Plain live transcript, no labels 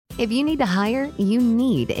If you need to hire, you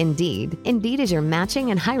need Indeed. Indeed is your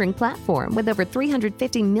matching and hiring platform with over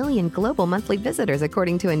 350 million global monthly visitors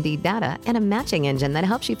according to Indeed data and a matching engine that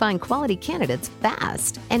helps you find quality candidates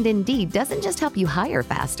fast. And Indeed doesn't just help you hire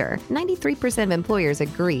faster. 93% of employers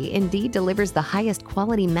agree Indeed delivers the highest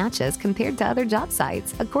quality matches compared to other job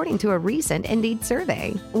sites, according to a recent Indeed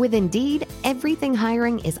survey. With Indeed, everything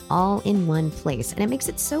hiring is all in one place, and it makes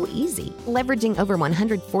it so easy. Leveraging over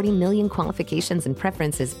 140 million qualifications and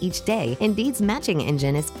preferences each day, Indeed's matching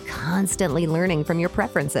engine is constantly learning from your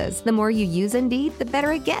preferences. The more you use Indeed, the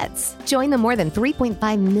better it gets. Join the more than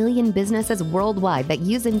 3.5 million businesses worldwide that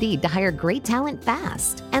use Indeed to hire great talent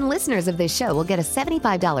fast. And listeners of this show will get a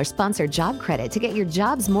 $75 sponsored job credit to get your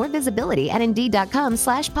jobs more visibility at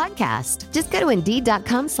Indeed.com/podcast. Just go to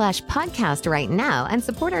Indeed.com/podcast right now and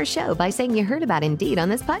support our show by saying you heard about Indeed on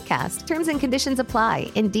this podcast. Terms and conditions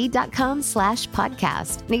apply.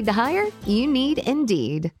 Indeed.com/podcast. Need to hire? You need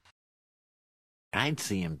Indeed. I'd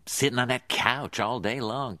see him sitting on that couch all day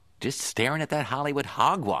long, just staring at that Hollywood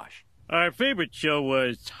hogwash. Our favorite show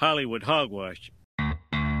was Hollywood Hogwash.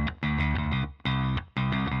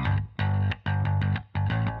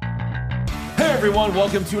 Hey everyone,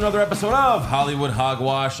 welcome to another episode of Hollywood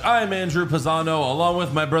Hogwash. I'm Andrew Pisano, along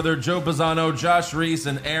with my brother Joe Pisano, Josh Reese,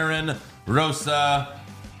 and Aaron Rosa.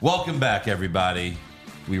 Welcome back, everybody.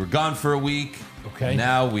 We were gone for a week. Okay.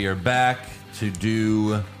 Now we are back to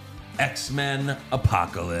do X-Men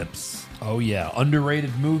Apocalypse. Oh yeah,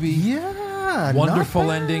 underrated movie. Yeah, Wonderful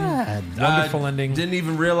not ending. bad. Wonderful ending. Didn't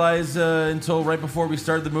even realize until right before we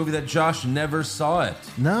started the movie that Josh never saw it.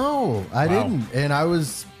 No, I didn't, and I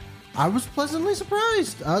was pleasantly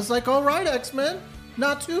surprised. I was like, "All right, X-Men,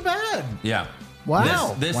 not too bad." Yeah.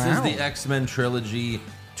 Wow. This Wow. is the X-Men trilogy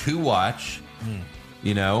to watch.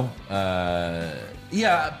 You know,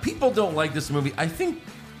 yeah. People don't like this movie. I think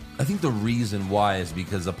the reason why is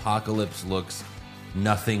because Apocalypse looks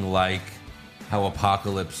nothing like how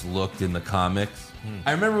Apocalypse looked in the comics.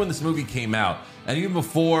 I remember when this movie came out, and even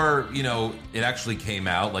before it actually came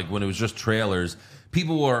out, like when it was just trailers,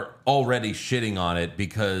 people were already shitting on it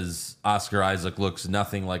because Oscar Isaac looks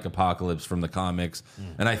nothing like Apocalypse from the comics.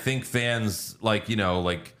 And I think fans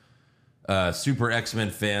Super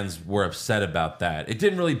X-Men fans were upset about that. It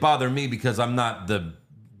didn't really bother me because I'm not the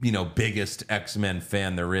biggest X-Men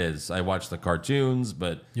fan there is. I watch the cartoons,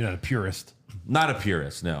 but You're not a purist. not a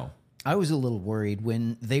purist, no. I was a little worried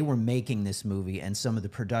when they were making this movie and some of the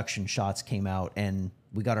production shots came out and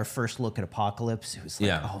we got our first look at Apocalypse. It was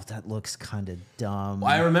like, oh, that looks kind of dumb.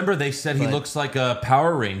 Well, I remember they said he looks like a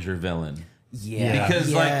Power Ranger villain. Yeah. Because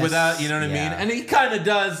without, you know what I mean? And he kind of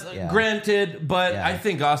does, granted, but I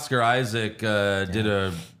think Oscar Isaac did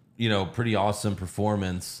a, pretty awesome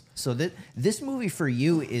performance. So this movie for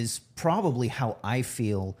you is probably how I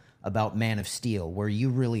feel about Man of Steel, where you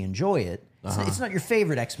really enjoy it. It's not your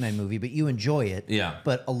favorite X-Men movie, but you enjoy it. Yeah.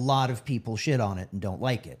 But a lot of people shit on it and don't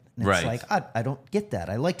like it. And it's like, I don't get that.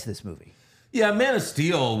 I liked this movie. Yeah, Man of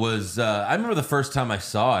Steel was... I remember the first time I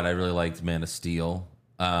saw it, I really liked Man of Steel.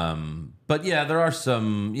 But yeah, there are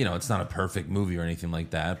some... it's not a perfect movie or anything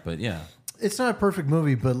like that, but yeah. It's not a perfect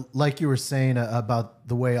movie, but like you were saying about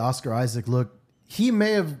the way Oscar Isaac looked, he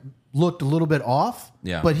may have looked a little bit off,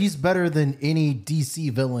 but he's better than any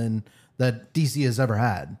DC villain that DC has ever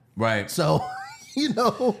had. Right. So,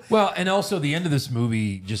 Well, and also the end of this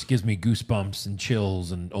movie just gives me goosebumps and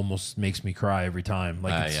chills and almost makes me cry every time.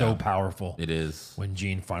 Like, it's so powerful. It is. When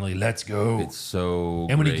Jean finally lets go. It's so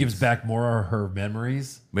And when great. he gives back more of her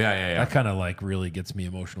memories. Yeah. That kind of really gets me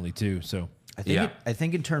emotionally too, so... I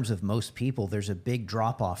think in terms of most people, there's a big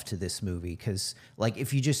drop off to this movie because,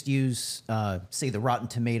 if you just use, say, the Rotten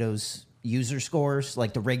Tomatoes user scores,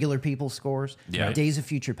 like the regular people scores, Days of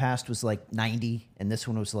Future Past was 90, and this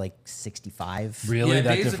one was 65. Really, yeah,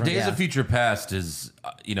 that Days different? of Future Past is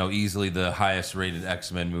easily the highest rated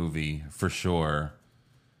X-Men movie for sure.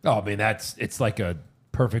 Oh, I mean, it's like a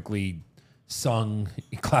perfectly sung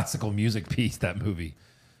classical music piece. That movie,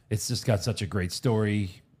 it's just got such a great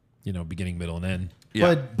story. Beginning, middle, and end.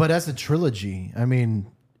 Yeah. But as a trilogy, I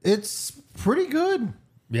mean, it's pretty good.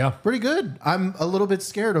 Yeah. Pretty good. I'm a little bit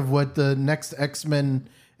scared of what the next X-Men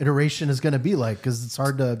iteration is going to be like because it's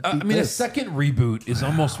hard to beat a this. second reboot is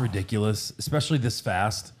almost ridiculous, especially this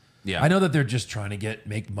fast. Yeah. I know that they're just trying to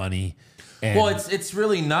make money. And Well, it's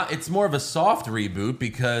really not. It's more of a soft reboot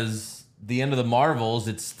because the end of the Marvels,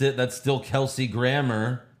 that's still Kelsey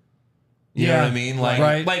Grammer. You know what I mean?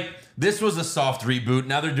 Like this was a soft reboot.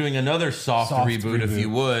 Now they're doing another soft reboot, if you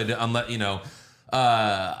would,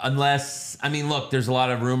 unless I mean, look, there's a lot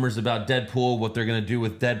of rumors about Deadpool, what they're going to do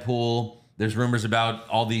with Deadpool. There's rumors about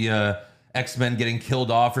all the X-Men getting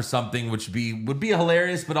killed off or something, which would be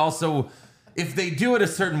hilarious, but also if they do it a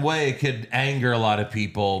certain way, it could anger a lot of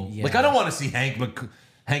people. Yeah. Like, I don't want to see Hank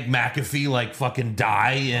McAfee like fucking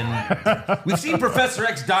die, and we've seen Professor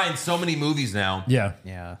X die in so many movies now. Yeah.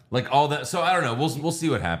 Yeah. Like all that. So I don't know. We'll see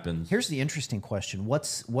what happens. Here's the interesting question.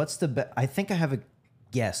 What's the I think I have a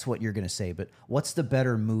guess what you're going to say, but what's the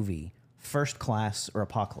better movie, First Class or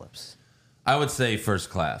Apocalypse? I would say First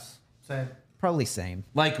Class. Same. Probably same.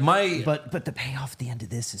 Like my But the payoff at the end of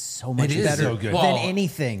this is so much is better so good. than Well,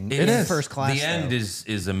 anything it in is. First Class. The end though.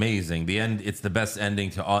 is amazing. The end, it's the best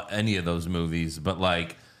ending to any of those movies. But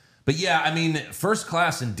yeah, I mean, First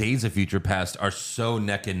Class and Days of Future Past are so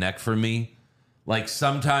neck and neck for me. Like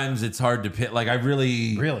sometimes it's hard to pick. Like I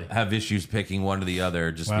really have issues picking one or the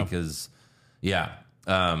other just because, yeah.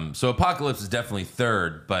 So Apocalypse is definitely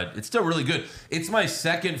third, but it's still really good. It's my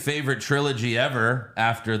second favorite trilogy ever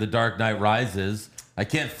after The Dark Knight Rises. I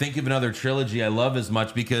can't think of another trilogy I love as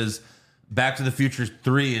much because Back to the Future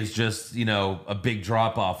 3 is just, a big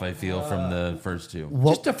drop off, I feel, from the first two.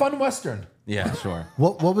 Just a fun Western. Yeah, sure.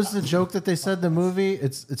 What was the joke that they said in the movie?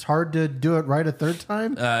 It's hard to do it right a third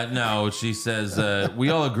time. No, she says, we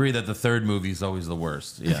all agree that the third movie is always the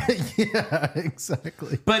worst. Yeah. Yeah,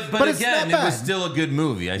 exactly. But it's again, not it was bad. still a good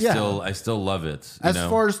movie. I still love it. As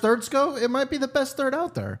far as thirds go, it might be the best third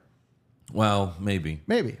out there. Well, maybe.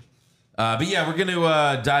 Maybe. But yeah, we're going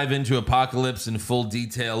to dive into Apocalypse in full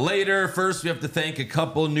detail later. First, we have to thank a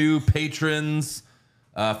couple new patrons.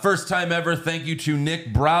 First time ever, thank you to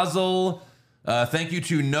Nick Brazel. Thank you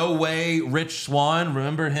to No Way Rich Swan.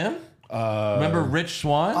 Remember him? Remember Rich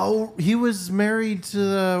Swan? Oh, he was married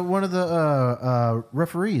to one of the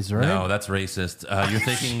referees, right? No, that's racist. You're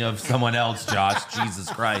thinking of someone else, Josh. Jesus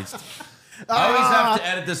Christ. I always have to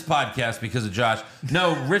edit this podcast because of Josh.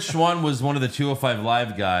 No, Rich Swan was one of the 205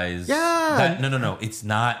 Live guys. Yeah. No. It's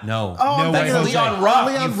not. No. Oh, No way, That's Jose. Leon Ruff,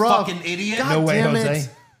 Leon you Ruff. fucking idiot. God No way, damn it. Jose.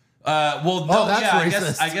 Well, no, that's yeah,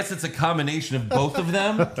 racist. I guess it's a combination of both of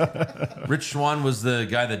them. Rich Swan was the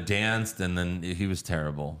guy that danced, and then he was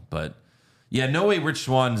terrible. But yeah, No Way Rich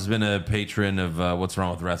Swan's been a patron of What's Wrong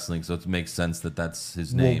with Wrestling, so it makes sense that that's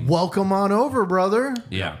his name. Well, welcome on over, brother.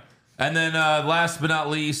 Yeah. And then last but not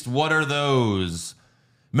least, What Are Those?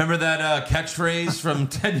 Remember that catchphrase from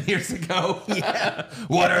 10 years ago? Yeah.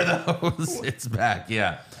 What are those? It's back,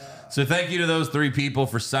 yeah. So thank you to those three people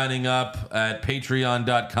for signing up at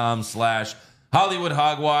patreon.com/Hollywood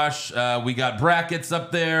Hogwash. We got brackets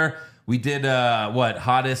up there. We did,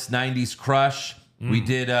 hottest 90s crush. We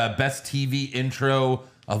did best TV intro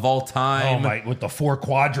of all Oh time. my! With the 4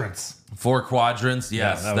 quadrants. 4 quadrants,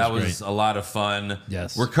 yes. Yeah, that was was a lot of fun.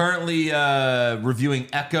 Yes. We're currently reviewing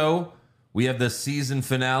Echo. We have the season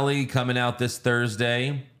finale coming out this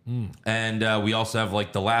Thursday. And we also have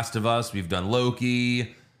like The Last of Us. We've done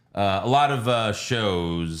Loki. A lot of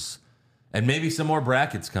shows. And maybe some more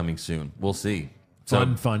brackets coming soon. We'll see. So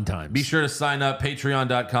Fun times. be sure to sign up.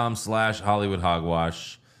 Patreon.com/Hollywood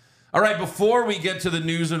Hogwash. All right, before we get to the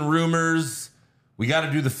news and rumors, we got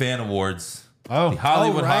to do the fan awards. Oh. The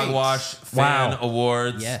Hollywood right. Hogwash Fan Wow.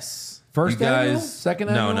 Awards. Yes. First You annual? guys, Second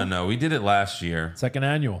annual? No. We did it last year. Second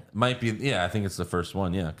annual. Might be, yeah. I think it's the first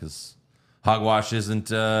one, yeah, because Hogwash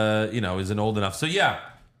isn't old enough. So yeah,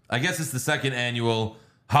 I guess it's the second annual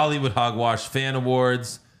Hollywood Hogwash Fan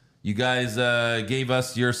Awards. You guys gave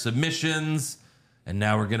us your submissions, and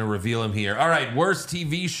now we're gonna reveal them here. All right, worst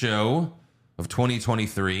TV show of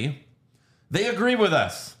 2023. They agree with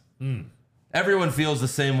us. Everyone feels the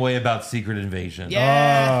same way about Secret Invasion.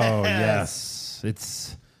 Yeah. Oh yes,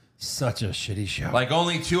 it's such a shitty show. Like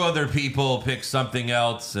only 2 other people picked something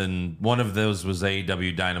else, and one of those was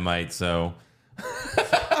AEW Dynamite. So,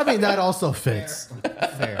 I mean, that also fits.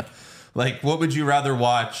 Fair. like, what would you rather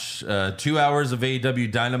watch? 2 hours of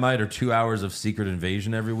AEW Dynamite or 2 hours of Secret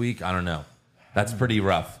Invasion every week? I don't know. That's pretty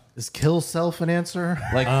rough. Is kill self an answer?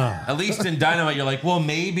 Like, at least in Dynamite, you're like, well,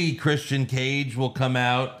 maybe Christian Cage will come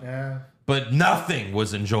out, but nothing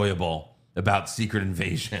was enjoyable about Secret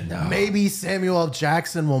Invasion. Maybe Samuel L.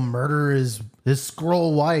 Jackson will murder his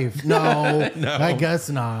Skrull wife. No, I guess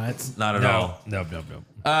not. Not at all. No.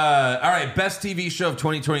 All right, best TV show of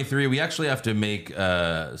 2023. We actually have to make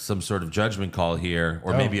some sort of judgment call here,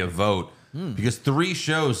 or maybe a vote, because 3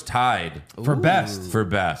 shows tied For best. for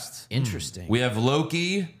best. Interesting. We have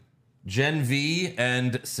Loki, Gen V,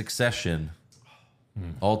 and Succession,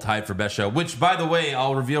 all tied for best show. Which, by the way,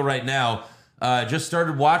 I'll reveal right now. Just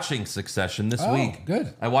started watching Succession this week.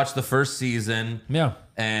 good. I watched the first season. Yeah.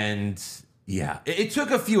 And yeah, it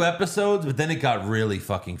took a few episodes, but then it got really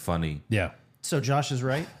fucking funny. Yeah. So Josh is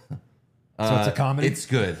right. So it's a comedy. It's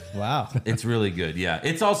good. Wow. It's really good. Yeah.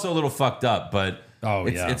 It's also a little fucked up, but Oh,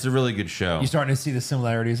 it's, yeah. It's a really good show. You starting to see the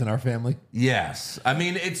similarities in our family? Yes. I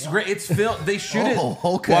mean, it's great. It's filmed. They shoot it.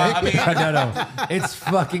 Okay. Well, I mean, No. It's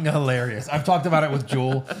fucking hilarious. I've talked about it with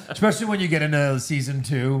Jewel, especially when you get into season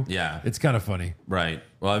 2. Yeah. It's kind of funny. right.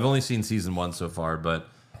 Well, I've only seen season 1 so far, but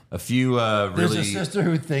a few There's really. a sister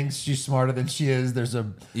who thinks she's smarter than she is. There's a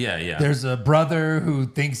Yeah. There's a brother who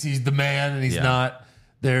thinks he's the man and he's Yeah. not.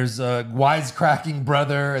 There's a wisecracking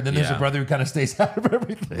brother, and then there's Yeah. a brother who kind of stays out of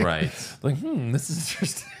everything. Right. Like, this is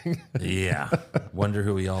interesting. Yeah. Wonder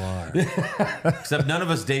who we all are. Except none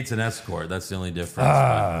of us dates an escort. That's the only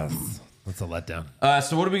difference. That's a letdown.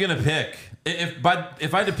 So what are we gonna pick? If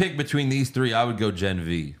I had to pick between these three, I would go Gen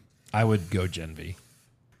V. I would go Gen V.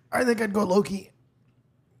 I think I'd go Loki.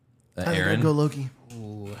 I think Aaron. I'd go Loki.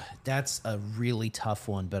 That's a really tough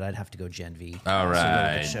one, but I'd have to go Gen V. All It's a really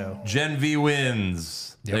right. good show. Gen V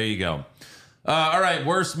wins. There you go. All right.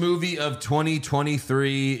 Worst movie of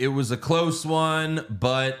 2023. It was a close one,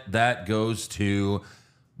 but that goes to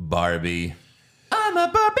Barbie. I'm a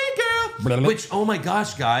Barbie girl. Which, oh my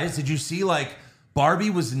gosh, guys, did you see Barbie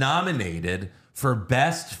was nominated for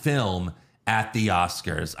Best Film at the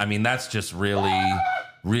Oscars? I mean, that's just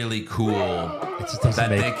really cool that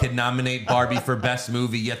they could nominate Barbie for Best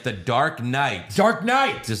Movie, yet The Dark Knight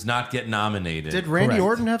does not get nominated. Did Randy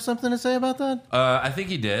Orton have something to say about that? I think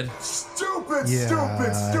he did. Stupid, Yeah, stupid,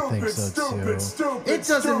 I think stupid, so, stupid, too. stupid. It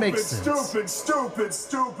doesn't make stupid, sense. Stupid,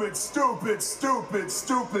 stupid, stupid, stupid,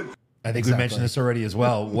 stupid. I think we mentioned this already as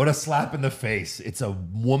well. What a slap in the face. It's a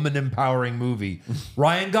woman empowering movie.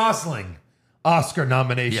 Ryan Gosling, Oscar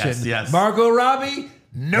nomination. Yes. Margot Robbie,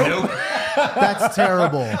 nope. That's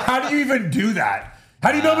terrible. How do you even do that? How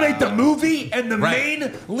do you nominate the movie and the Right.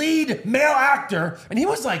 main lead male actor? And he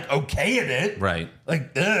was okay in it. Right.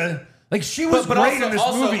 Like she was great in this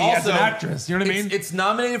movie as an also, actress. You know what I mean? It's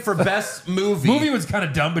nominated for Best Movie. Movie was kind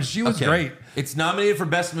of dumb, but she was Okay. great. It's nominated for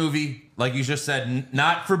Best Movie, like you just said,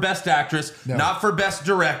 not for Best Actress, No. not for Best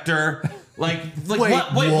Director. Wait, Wait,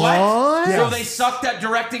 what? what? So Yes. they sucked at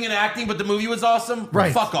directing and acting, but the movie was awesome?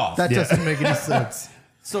 Right. Fuck off. That doesn't make any sense.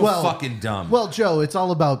 so fucking dumb. Well, Joe, it's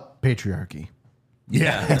all about patriarchy.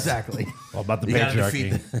 yeah, Exactly. All about the You gotta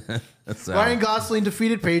patriarchy. defeat. That's, Ryan Gosling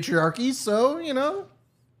defeated patriarchy, so,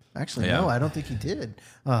 Actually, Yeah. no, I don't think he did.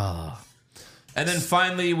 And then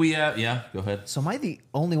finally, we go ahead. So am I the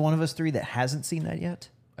only one of us three that hasn't seen that yet?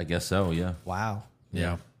 I guess so. Yeah. Wow.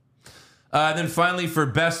 Yeah. Then finally, for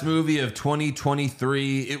Best Movie of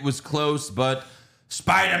 2023, it was close, but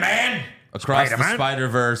Spider-Man Across the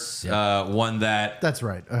Spider-Verse won that. That's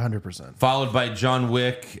right, 100%. Followed by John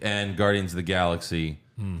Wick and Guardians of the Galaxy,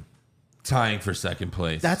 tying for second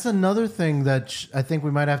place. That's another thing that I think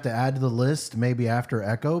we might have to add to the list, maybe after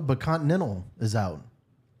Echo, but Continental is out.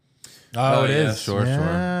 Oh, it yeah, is. Sure.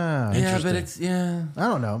 Yeah, but it's I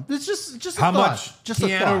don't know. It's just a How thought. much Just a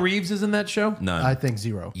Keanu thought. Reeves is in that show? none. I think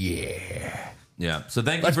 0. Yeah. So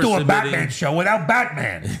thank Let's you for do a submitting. Batman show without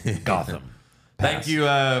Batman. Gotham. Thank you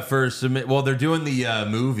for submit. Well, they're doing the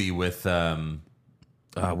movie with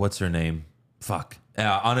what's her name? Fuck.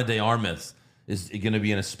 Ana de Armas is going to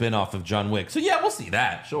be in a spin-off of John Wick. So yeah, we'll see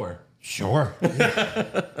that. Sure. Sure.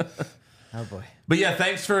 Oh boy. But yeah,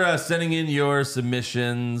 thanks for sending in your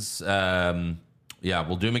submissions. Yeah,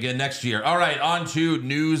 we'll do them again next year. All right, on to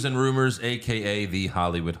news and rumors, aka the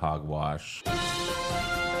Hollywood Hogwash.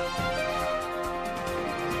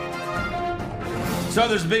 So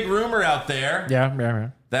there's a big rumor out there Yeah.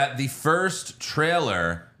 that the first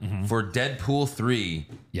trailer for Deadpool 3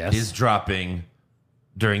 Yes. is dropping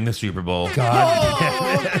during the Super Bowl.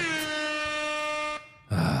 God.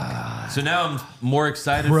 So now I'm more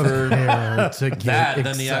excited Prepare to for get that than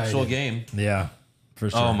excited. the actual game. Yeah. For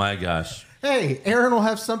sure. Oh my gosh. Hey, Aaron will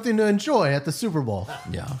have something to enjoy at the Super Bowl.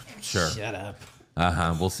 Yeah, sure. Shut up.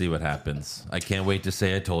 We'll see what happens. I can't wait to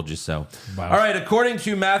say I told you so. Wow. All right, according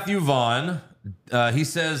to Matthew Vaughn, he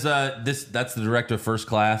says that's the director of First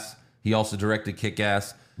Class. He also directed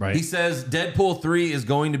Kick-Ass. Right. He says Deadpool 3 is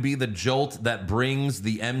going to be the jolt that brings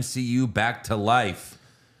the MCU back to life.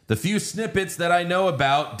 The few snippets that I know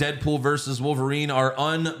about Deadpool versus Wolverine are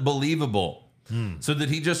unbelievable. So did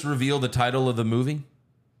he just reveal the title of the movie?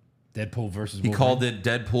 Deadpool versus He Wolverine. called it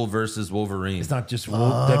Deadpool versus Wolverine. It's not just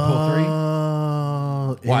Deadpool 3.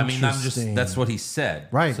 Oh, Well, I mean, interesting. that's what he said.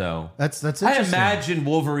 Right. So That's I interesting. imagine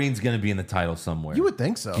Wolverine's going to be in the title somewhere. You would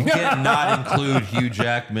think so. You can't not include Hugh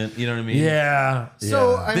Jackman. You know what I mean? Yeah.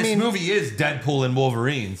 So, yeah. I This mean, movie is Deadpool and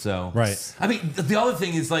Wolverine. So Right. I mean, the other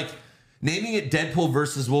thing is naming it Deadpool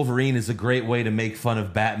versus Wolverine is a great way to make fun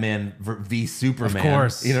of Batman v Superman. Of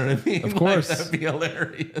course. You know what I mean? Of course. Like, that'd be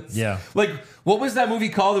hilarious. Yeah. Like, what was that movie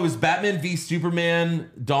called? It was Batman v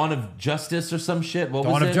Superman, Dawn of Justice or some shit. What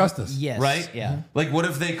was Dawn it? of Justice. Yes. Right? Yeah. Like, what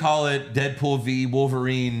if they call it Deadpool v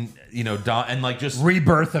Wolverine, you know, Dawn, and like just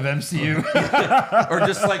Rebirth of MCU. or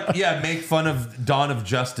just like, yeah, make fun of Dawn of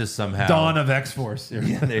Justice somehow. Dawn of X-Force.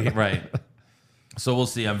 Right. So we'll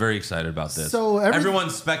see. I'm very excited about this. So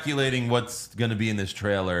everyone's speculating what's going to be in this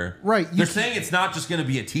trailer. Right. They're saying it's not just going to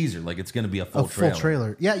be a teaser, like it's going to be a full full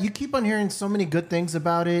trailer. Yeah, you keep on hearing so many good things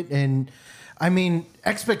about it, and I mean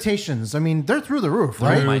expectations. I mean they're through the roof,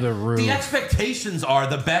 right? Through the roof. The expectations are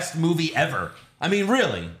the best movie ever. I mean,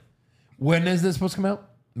 really. When is this supposed to come out?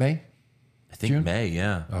 May? I think June? May.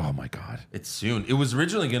 Yeah. Oh my God. It's soon. It was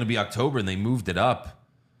originally going to be October, and they moved it up.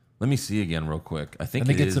 Let me see again real quick. I think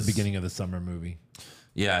it's the beginning of the summer movie.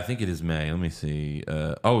 Yeah, I think it is May. Let me see.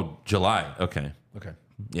 July. Okay. Okay.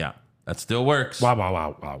 Yeah, that still works.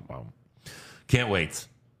 Wow. Can't wait.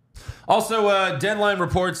 Also, Deadline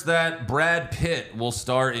reports that Brad Pitt will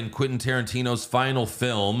star in Quentin Tarantino's final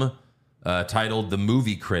film titled The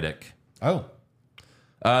Movie Critic. Oh.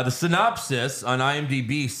 The synopsis on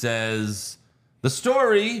IMDb says, the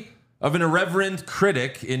story of an irreverent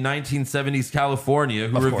critic in 1970s California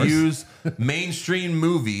who reviews mainstream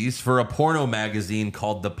movies for a porno magazine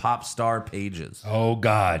called The Pop Star Pages. Oh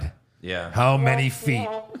God. Yeah. How many feet?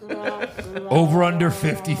 Over under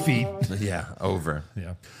 50 feet. Yeah, over.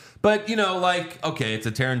 Yeah. But, you know, like, okay, it's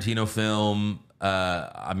a Tarantino film.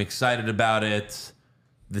 I'm excited about it.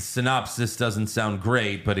 The synopsis doesn't sound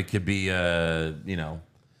great, but it could be, you know.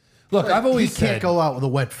 Look, I've always he can't said, go out with a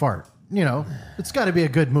wet fart. You know, it's got to be a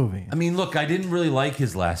good movie. I mean, look, I didn't really like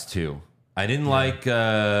his last two. I didn't like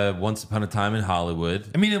Once Upon a Time in Hollywood.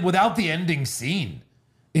 I mean, without the ending scene,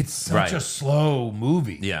 it's such a slow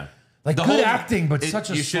movie. Yeah. Like The good whole- acting, but such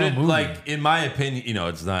a you slow shouldn't, movie. like, in my opinion, you know,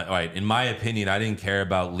 it's not right. In my opinion, I didn't care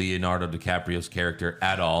about Leonardo DiCaprio's character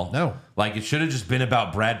at all. No. Like, it should have just been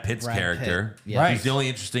about Brad Pitt's Brad character. Pitt, yeah. Right. He's the only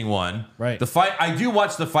interesting one. Right. The fight, I do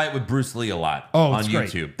watch the fight with Bruce Lee a lot Oh, on it's great.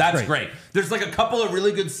 YouTube. That's Great. great. There's like a couple of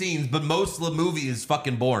really good scenes, but most of the movie is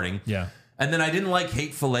fucking boring. Yeah. And then I didn't like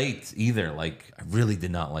Hateful Eight either. Like, I really did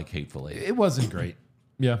not like Hateful Eight. It wasn't great.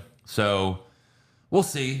 Yeah. So, we'll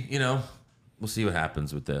see, you know. We'll see what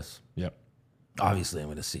happens with this. Yep. Obviously, I'm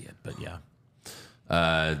going to see it, but yeah.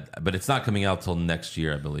 But it's not coming out till next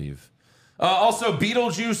year, I believe. Also,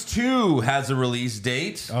 Beetlejuice 2 has a release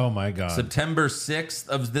date. Oh my God. September 6th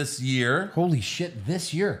of this year. Holy shit!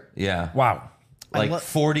 This year. Yeah. Wow. Like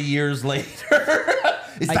 40 years later.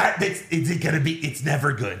 Is it going to be? It's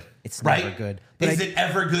never good. It's right? never good. Is it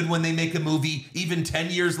ever good when they make a movie even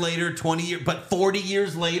 10 years later, 20 years, but 40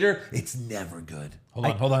 years later? It's never good. Hold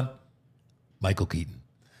on. Michael Keaton.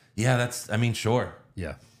 Yeah, sure.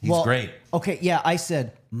 Yeah. He's great. Okay, yeah, I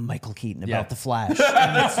said Michael Keaton Yeah. about the Flash.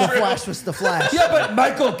 And it's the Flash was the Flash. Yeah, but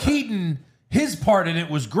Michael Keaton, his part in it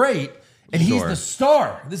was great, and he's Sure. the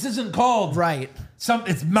star. This isn't called Right. It's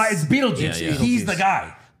Beetlejuice. Yeah, yeah. He's the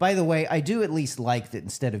guy. By the way, I do at least like that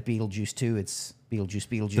instead of Beetlejuice 2, it's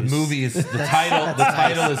Beetlejuice. The movie is the title. The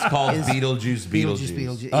title is called Is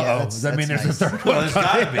Beetlejuice. Yeah, Uh-oh. Does that mean there's a third Well, one? there's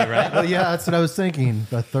got to be, right? Well, yeah, that's what I was thinking.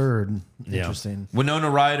 The third. Yeah. Interesting. Winona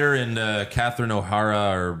Ryder and Catherine O'Hara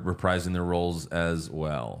are reprising their roles as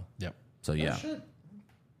well. Yep. So yeah,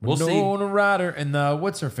 we'll see. Winona Ryder and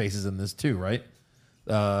what's her face is in this too, right?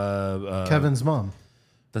 Kevin's mom.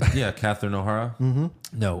 Yeah, Catherine O'Hara. No,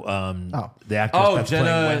 the actress Oh, that's playing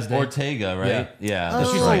Jenna Wednesday. Ortega, right? Yeah,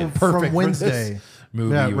 Oh, she's like perfect from for Wednesday. this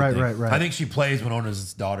movie. Yeah, you would right, think. right. I think she plays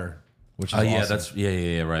Winona's daughter, which is Oh, yeah, awesome. that's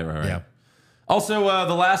right. Yeah. Also,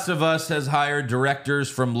 The Last of Us has hired directors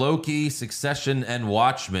from Loki, Succession, and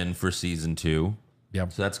Watchmen for season 2.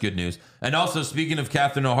 Yep. So that's good news. And also, speaking of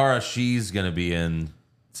Catherine O'Hara, she's going to be in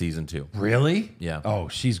season 2. Really? Yeah. Oh,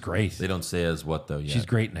 she's great. They don't say as what though yet. She's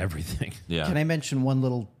great in everything. Yeah. Can I mention one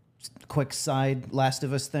little quick side Last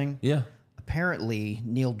of Us thing? Yeah. Apparently,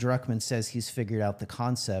 Neil Druckmann says he's figured out the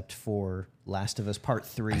concept for Last of Us Part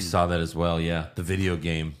 3. I saw that as well. Yeah, the video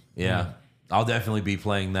game. Yeah, I'll definitely be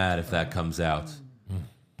playing that if that comes out.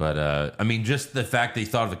 But I mean, just the fact they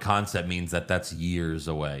thought of the concept means that that's years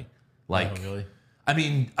away. Like, Oh, really? I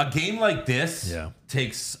mean, a game like this Yeah.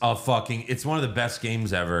 takes a fucking. It's one of the best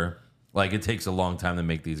games ever. Like, it takes a long time to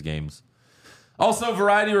make these games. Also,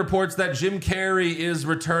 Variety reports that Jim Carrey is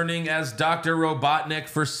returning as Dr. Robotnik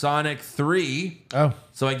for Sonic 3. Oh.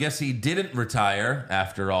 So I guess he didn't retire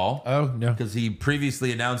after all. Oh, no. Because he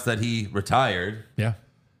previously announced that he retired. Yeah.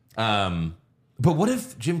 But what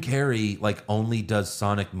if Jim Carrey like only does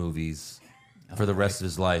Sonic movies for the rest of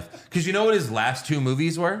his life? Because you know what his last 2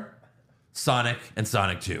 movies were? Sonic, and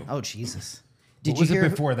Sonic 2. Oh, Jesus. What was it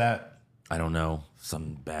before that? I don't know.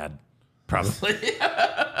 Something bad. Probably.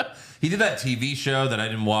 He did that TV show that I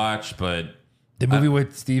didn't watch, but... The movie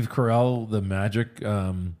with Steve Carell, The Magic.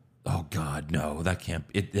 Oh, God, no. That can't...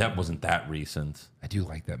 that wasn't that recent. I do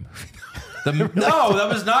like that movie. No, that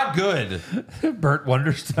was not good. Burt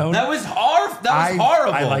Wonderstone. That was horrible.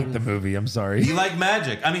 I like the movie. I'm sorry. You like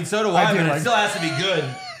Magic. I mean, so do I, but it still has to be good.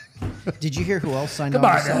 Did you hear who else signed Come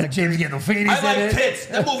on on, to Sonic? James Gandolfini's I like in it. tits.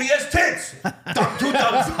 That movie has tits. Two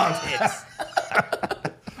thumbs on tits.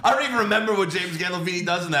 I don't even remember what James Gandolfini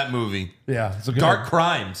does in that movie. Yeah. It's a good Dark one.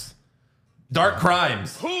 Crimes. Dark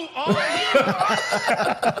Crimes. Who are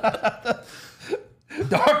you?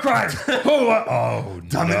 Dark Crimes. Oh,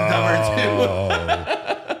 Dumb and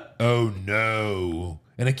Dumber 2. Oh, no.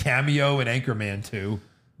 And a cameo in Anchorman 2.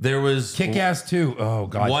 There was Kick-Ass 2. Oh,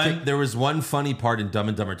 God. There was one funny part in Dumb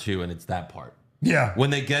and Dumber 2, and it's that part. Yeah. When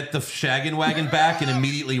they get the shaggin' wagon back and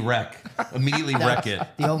immediately wreck it.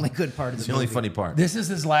 The only good part of It's the the only movie. funny part. This is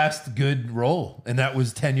his last good role, and that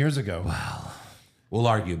was 10 years ago. Wow. We'll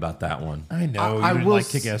argue about that one. I know. I You didn't will like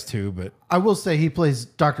s- Kick-Ass 2, but... I will say he plays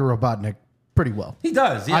Dr. Robotnik pretty well. He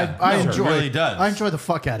does, yeah. I No, enjoy. really does. I enjoy the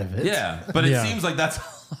fuck out of it. Yeah, but it Yeah. seems like that's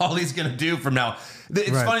all he's gonna do from now. It's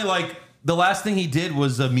Right. funny, like the last thing he did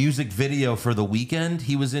was a music video for The Weeknd.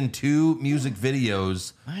 He was in 2 music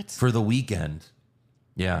videos for The Weeknd.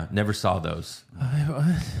 Yeah, never saw those.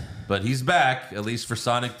 But he's back, at least for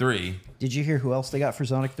Sonic 3. Did you hear who else they got for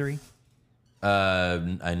Sonic 3?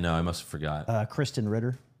 I know, I must have forgot. Kristen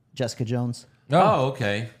Ritter, Jessica Jones. Oh,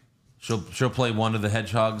 okay. She'll play one of the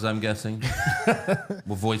hedgehogs, I'm guessing.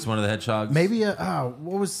 Will voice one of the hedgehogs. Maybe what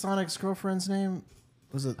was Sonic's girlfriend's name?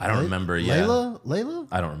 Was it? I don't remember, yeah. Layla?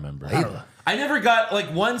 I don't remember. I never got,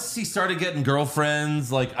 like, once he started getting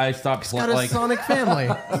girlfriends, like, I stopped Got a like Sonic family.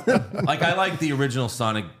 like I like the original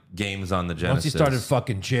Sonic games on the Genesis. Once he started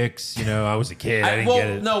fucking chicks, I was a kid. I didn't get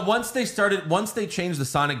it. No, once they changed the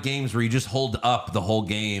Sonic games where you just hold up the whole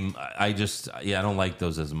game, I don't like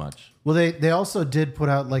those as much. Well, they also did put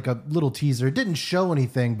out like a little teaser. It didn't show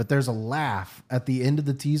anything, but there's a laugh at the end of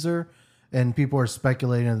the teaser, and people are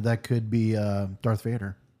speculating that could be Darth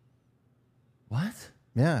Vader. What?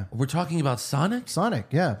 Yeah, We're talking about Sonic? Sonic.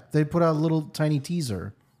 Yeah, they put out a little tiny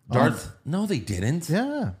teaser. Darth? No, they didn't.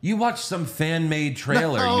 Yeah. You watched some fan-made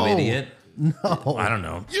trailer, No. you idiot. No, I don't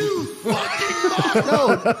know. You fucking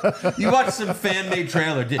no, You watched some fan-made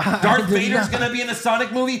trailer. Darth Vader's going to be in a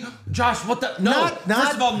Sonic movie? Josh, what the? No. Not-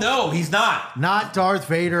 First of all, no, he's not. not Darth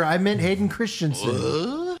Vader. I meant Hayden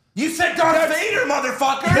Christensen. You said Darth Vader,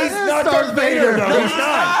 motherfucker. He's not Darth Vader. though. No, He's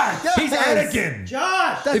not. Yes. He's Anakin.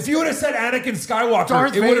 Josh! If you would have said Anakin Skywalker,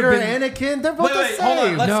 Darth it would Vader, have been... Anakin, they're both Wait, the hold on.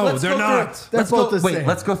 same. No, Let's they're go not. Through, They're let's both go, the wait, same.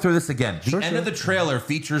 let's go through this again. The Sure, end sure. of the trailer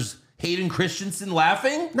features Hayden Christensen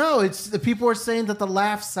laughing. No, it's the people are saying that the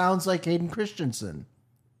laugh sounds like Hayden Christensen.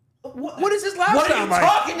 What does his laugh What are you sound like?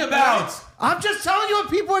 talking about? I'm just telling you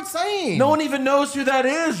what people are saying. No one even knows who that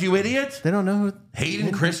is, you idiot. They don't know who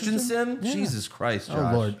Hayden Christensen? Yeah. Jesus Christ, Josh.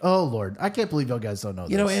 Oh Lord! Oh Lord! I can't believe y'all guys don't know.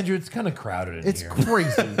 You know, this. Andrew, it's kind of crowded in it's here. crazy.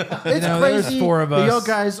 It's There's crazy. 4 of that us. Y'all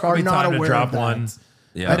guys are Probably not time to aware drop of that. one.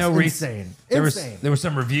 Yeah. I know That's insane. There Insane. was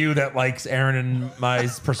some review that likes Aaron and my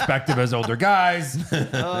perspective as older guys.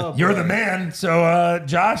 You're the man. So,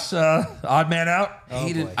 Josh, odd man out.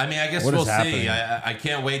 Hayden, I mean, I guess What we'll is see. happening? I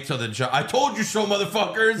can't wait till the. I told you so,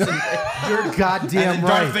 motherfuckers. And, You're and goddamn then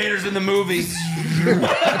Darth right. Vader's in the movie.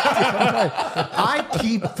 I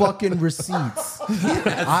keep fucking receipts.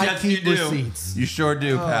 I Yes, keep you do. receipts. You sure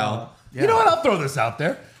do, pal. You know what? I'll throw this out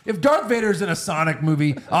there. If Darth Vader's in a Sonic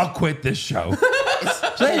movie, I'll quit this show.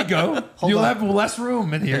 So there you go. You'll on. have less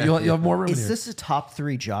room in here. You'll have more room in Is here. this a top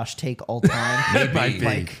 3 Josh take all time? Maybe. might be.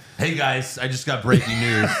 Like Hey guys, I just got breaking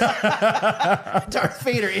news. Darth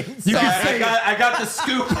Vader inside. You can I say got the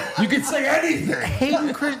scoop. You can say anything.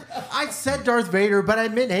 Hayden I said Darth Vader, but I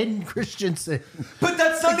meant Hayden Christensen. But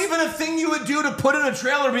that's not even a thing you would do to put in a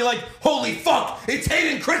trailer and be like, holy fuck, it's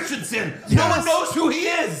Hayden Christensen. No one knows who he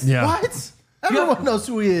is. Yeah. What? Everyone knows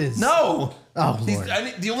who he is. No. Oh, He's-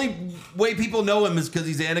 Lord. the only way people know him is because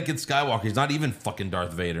he's Anakin Skywalker. He's not even fucking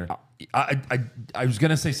Darth Vader. I was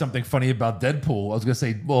gonna say something funny about Deadpool. I was gonna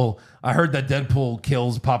say, well, I heard that Deadpool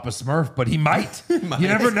kills Papa Smurf, but he might. You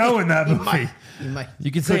never know in that movie. You might.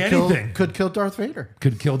 You can say Could kill- anything. Could kill Darth Vader.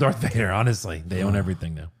 Could kill Darth Vader. Honestly, they own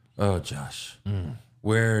everything now. Oh, Josh.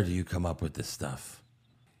 Where do you come up with this stuff?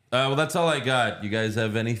 Well, that's all I got. You guys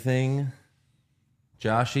have anything?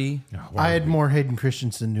 Joshy? I had more Hayden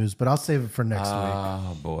Christensen news, but I'll save it for next week.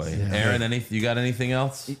 Oh, boy. Aaron, you got anything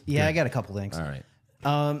else? Yeah, I got a couple things. All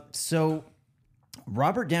right. So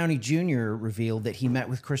Robert Downey Jr. revealed that he met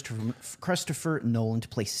with Christopher Nolan to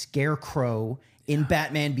play Scarecrow in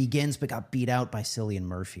Batman Begins, but got beat out by Cillian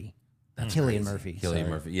Murphy. Cillian Murphy. Cillian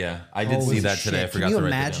Murphy. Yeah, I did see that today. I forgot Can you to write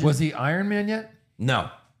that imagine? down. Was he Iron Man yet? No.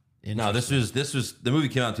 This was the movie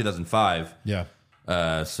came out in 2005. Yeah.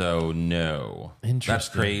 So no. Interesting. That's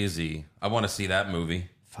crazy. I want to see that movie.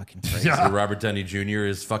 Fucking crazy. Where Robert Downey Jr.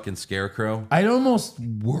 is fucking Scarecrow. I'd almost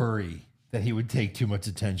worry that he would take too much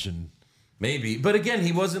attention. Maybe, but again,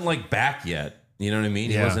 he wasn't like back yet. You know what I mean?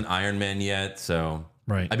 He Yeah. wasn't Iron Man yet, so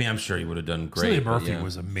Right. I mean, I'm sure he would have done great. Cillian Murphy yeah.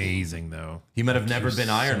 was amazing, though. He might have never was been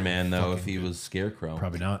Iron so Man though if fucking he good. was Scarecrow.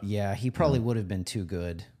 Probably not. Yeah, he probably would have been too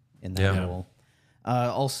good in that Yeah. role.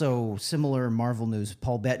 Also, similar Marvel news,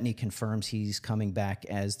 Paul Bettany confirms he's coming back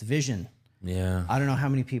as the Vision. Yeah. I don't know how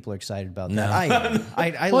many people are excited about No. that. I Well,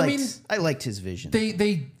 I liked, mean, I liked his Vision.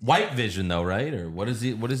 They White Vision though, right? Or what is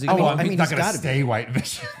he? What is he? Oh, called? well, I mean, mean, he's not he's going to gotta stay White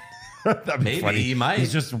Vision. That'd be Maybe funny. he might.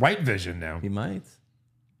 He's just White Vision now. He might.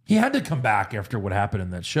 He had to come back after what happened in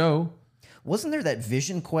that show. Wasn't there that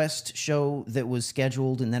Vision Quest show that was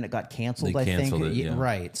scheduled and then it got canceled? They I canceled think. it, yeah.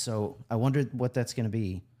 Right. So I wondered what that's going to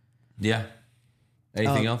be. Yeah.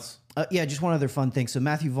 Anything else? Yeah, just one other fun thing. So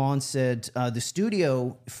Matthew Vaughn said the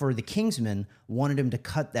studio for The Kingsman wanted him to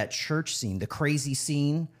cut that church scene, the crazy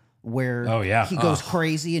scene where Oh, yeah. he goes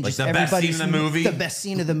crazy and Like just the best everybody's scene in the movie? The best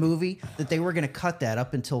scene of the movie. That they were going to cut that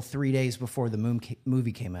up until 3 days before the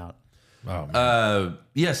movie came out. Oh, man.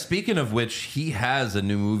 Yeah, speaking of which, he has a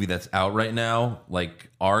new movie that's out right now,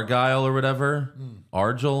 like Argyle or whatever.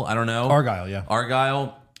 Argyll, I don't know. Argyle, yeah.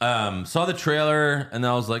 Argyle. Saw the trailer and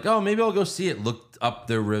I was like, oh, maybe I'll go see it. Looked up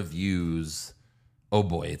the reviews. Oh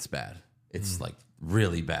boy, it's bad. It's like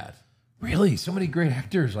really bad. Really? So many great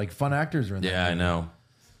actors, like fun actors are in there. Yeah, I know.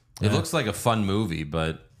 It looks like a fun movie,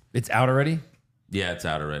 but It's out already? yeah, it's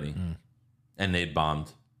out already. And they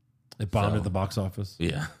bombed. It bombed So- at the box office.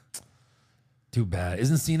 Yeah. Too bad.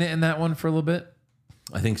 Isn't Cena in that one for a little bit?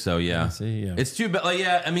 I think so, yeah. see, yeah. It's too bad. Like,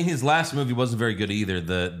 yeah, I mean, his last movie wasn't very good either.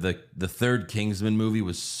 The third Kingsman movie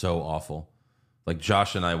was so awful. Like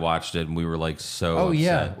Josh and I watched it, and we were like so. Oh,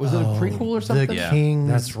 yeah. upset. Was it a prequel or something? The Yeah. King's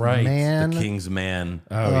That's right. Man. The King's Man.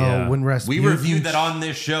 Oh, yeah. When We Rasputin. reviewed that on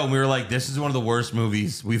this show, and we were like, "This is one of the worst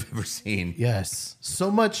movies we've ever seen." Yes. So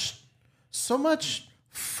much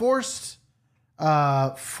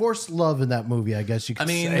forced love in that movie, I guess you could I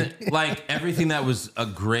mean, say. like everything that was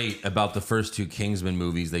great about the first two Kingsman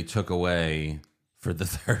movies, they took away for the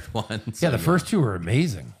third one. So, Yeah, the first two were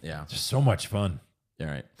amazing. Yeah. Just so much fun. All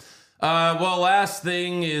right. Well, last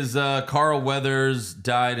thing is Carl Weathers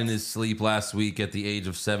died in his sleep last week at the age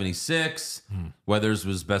of 76. Weathers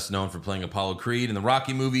was best known for playing Apollo Creed in the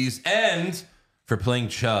Rocky movies and for playing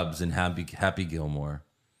Chubbs in Happy Gilmore.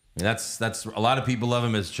 I mean, that's a lot of people love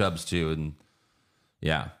him as Chubbs too, and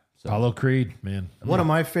yeah. So. Apollo Creed, man. One of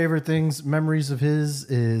my favorite memories of his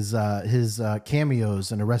is his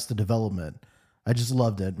cameos in Arrested Development. I just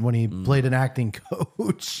loved it when he played an acting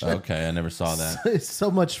coach. Okay, I never saw that. It's so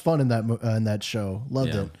much fun in that show.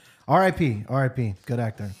 Loved Yeah. it. R.I.P. Good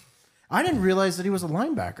actor. I didn't realize that he was a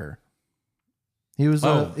linebacker. He was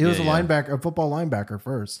a linebacker, a football linebacker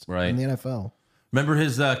first, Right. in the NFL. Remember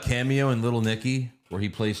his cameo in Little Nicky where he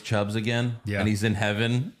plays Chubbs again? Yeah. And he's in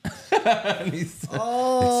heaven. And he's, It's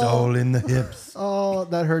all in the hips. Oh,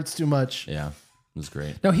 that hurts too much. yeah, it was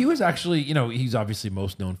great. No, he was actually, he's obviously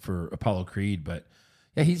most known for Apollo Creed, but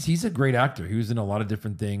yeah, he's a great actor. He was in a lot of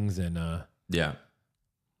different things, and Yeah,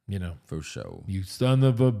 you know, for sure. you son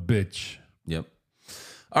of a bitch. Yep.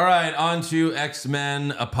 All right, on to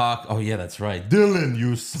X-Men Oh, yeah, that's right. Dylan,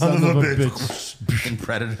 you son, of a bitch. In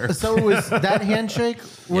Predator. So it was that handshake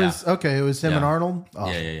was okay. It was him and Yeah. Arnold. Oh,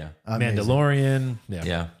 Yeah. amazing. Mandalorian. Yeah.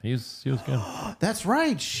 Yeah. He was good. That's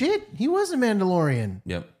right. Shit, he was a Mandalorian.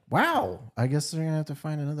 Yep. Wow. I guess they're gonna have to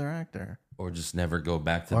find another actor Or just never go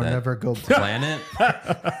back to or that never go. planet.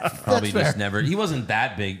 Probably fair. just never. He wasn't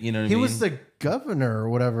that big, you know what I He mean? was the governor or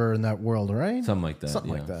whatever in that world, right? Something like that.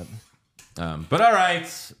 Something yeah. like that. But all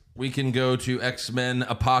right, we can go to X-Men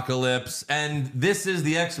Apocalypse. And this is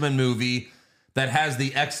the X-Men movie that has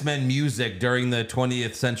the X-Men music during the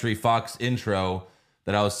 20th Century Fox intro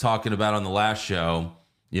that I was talking about on the last show.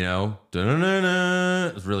 You know, dun-dun-dun-dun.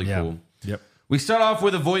 It was really cool. Yep. We start off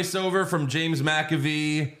with a voiceover from James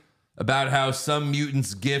McAvee about how some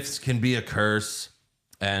mutants' gifts can be a curse.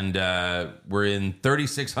 And we're in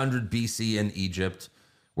 3600 BC in Egypt,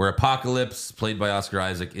 where Apocalypse, played by Oscar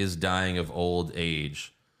Isaac, is dying of old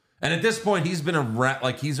age. And at this point, he's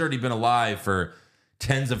already been alive for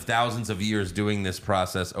tens of thousands of years doing this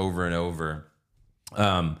process over and over.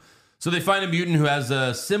 So they find a mutant who has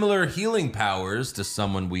similar healing powers to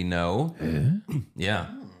someone we know. Yeah.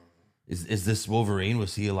 Is this Wolverine?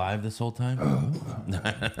 Was he alive this whole time?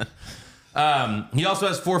 He also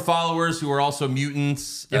has 4 followers who are also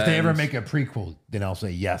mutants. If they ever make a prequel, then I'll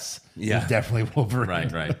say yes. Yeah. He's definitely Wolverine.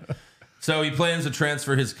 Right. So he plans to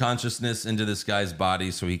transfer his consciousness into this guy's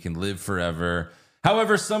body so he can live forever.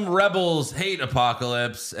 However, some rebels hate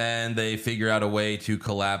Apocalypse, and they figure out a way to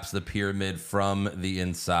collapse the pyramid from the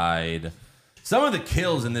inside. Some of the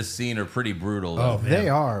kills in this scene are pretty brutal. Oh, they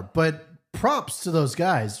are. But props to those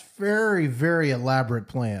guys. Very, very elaborate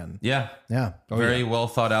plan. Yeah. Yeah. Very well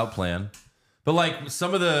thought out plan. But like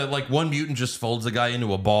some of the, like one mutant just folds a guy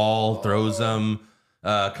into a ball, throws him.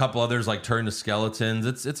 A couple others like turn to skeletons.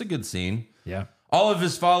 It's a good scene. Yeah. All of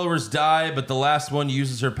his followers die, but the last one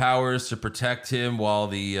uses her powers to protect him while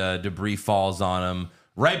the debris falls on him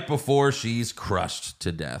right before she's crushed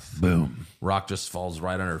to death. Boom. Rock just falls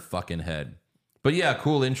right on her fucking head. But yeah,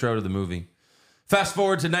 cool intro to the movie. Fast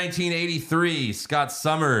forward to 1983. Scott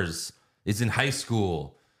Summers is in high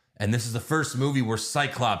school. And this is the first movie where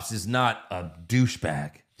Cyclops is not a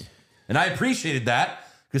douchebag. And I appreciated that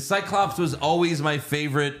because Cyclops was always my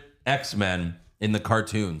favorite X-Men in the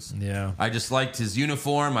cartoons. Yeah. I just liked his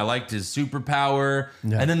uniform. I liked his superpower.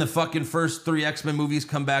 Yeah. And then the fucking first 3 X-Men movies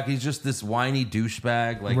come back. He's just this whiny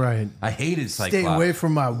douchebag. Like, right. I hated Cyclops. Stay away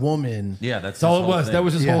from my woman. Yeah, that's all it was. Thing. That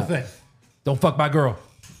was his whole thing. Don't fuck my girl.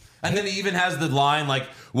 And then he even has the line like,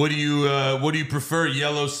 what do you prefer,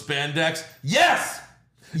 yellow spandex? Yes!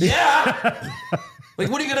 Yeah! Like,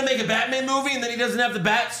 what are you going to make a Batman movie and then he doesn't have the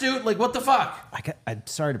bat suit? Like, what the fuck? I'm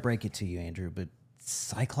sorry to break it to you, Andrew, but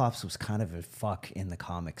Cyclops was kind of a fuck in the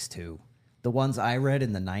comics, too. The ones I read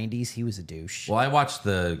in the 90s, he was a douche. Well, I watched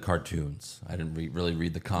the cartoons. I didn't really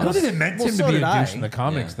read the comics. I don't think they meant him to be a douche in the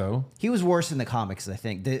comics, though. He was worse in the comics, I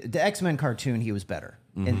think. The X-Men cartoon, he was better.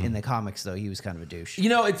 Mm-hmm. In the comics, though, he was kind of a douche. You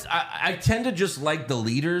know, I tend to just like the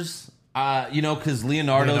leaders, because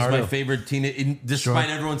Leonardo's my favorite teenage. Despite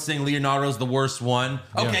everyone saying Leonardo's the worst one.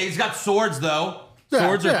 Okay, he's got swords, though.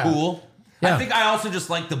 Swords are cool. Yeah. I think I also just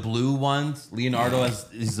like the blue ones. Leonardo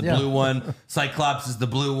is the blue one. Cyclops is the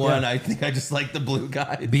blue one. I think I just like the blue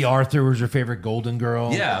guy. B. Arthur was your favorite golden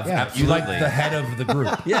girl. Yeah, absolutely. You like the head of the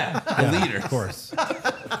group. The leader. Of course.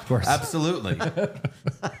 Of course. Absolutely.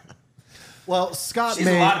 Well, Scott She's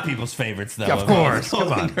a lot of people's favorites, though. Of course.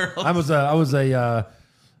 Come on. I was a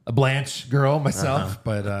Blanche girl myself,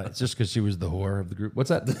 but it's just because she was the whore of the group. What's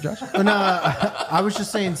that, Josh? No, I was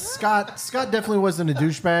just saying Scott definitely wasn't a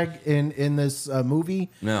douchebag in this movie.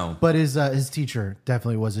 No. But his teacher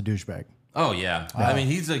definitely was a douchebag. Oh, yeah. I mean,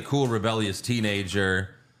 he's a cool, rebellious teenager.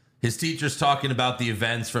 His teacher's talking about the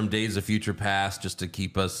events from Days of Future Past just to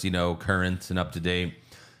keep us, current and up to date.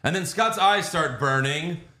 And then Scott's eyes start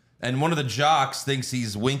burning, and one of the jocks thinks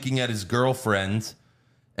he's winking at his girlfriend.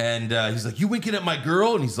 And he's like, "You winking at my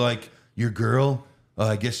girl?" And he's like, "Your girl?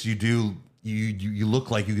 I guess you do. You look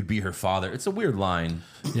like you could be her father." It's a weird line.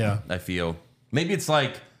 Yeah. I feel. Maybe it's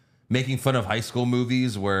like making fun of high school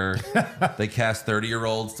movies where they cast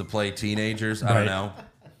 30-year-olds to play teenagers. I don't know.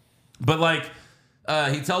 But like,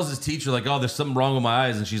 he tells his teacher, like, "Oh, there's something wrong with my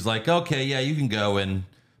eyes." And she's like, "Okay, yeah, you can go and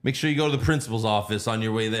make sure you go to the principal's office on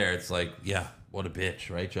your way there." It's like, yeah, what a bitch,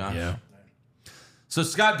 right, Josh? Yeah. So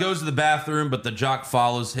Scott goes to the bathroom, but the jock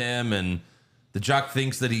follows him, and the jock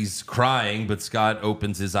thinks that he's crying, but Scott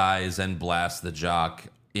opens his eyes and blasts the jock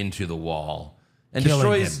into the wall and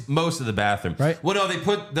destroys most of the bathroom. Right. Well, no, they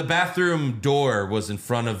put the bathroom door was in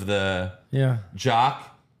front of the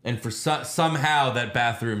jock, and for somehow that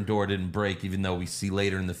bathroom door didn't break, even though we see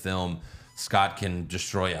later in the film Scott can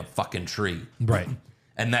destroy a fucking tree. Right.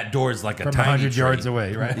 And that door is like a from tiny 100 tree. yards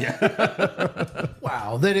away, right? Yeah.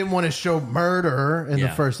 Wow, they didn't want to show murder in the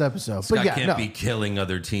first episode. Scott but can't be killing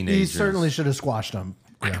other teenagers. He certainly should have squashed them.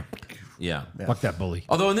 Yeah. Fuck that bully.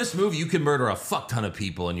 Although in this movie, you can murder a fuck ton of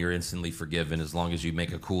people and you're instantly forgiven as long as you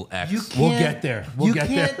make a cool X. We'll get there. You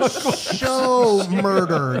can't show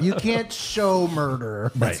murder. You can't show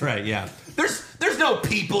murder. That's right, yeah. There's no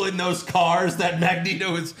people in those cars that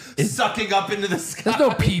Magneto is sucking up into the sky. There's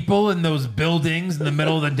no people in those buildings in the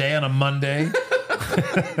middle of the day on a Monday.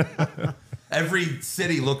 Every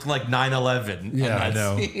city looked like 9/11. Yeah, I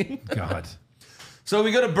know. Scene. God. So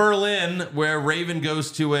we go to Berlin, where Raven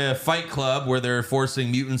goes to a fight club where they're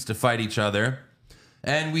forcing mutants to fight each other.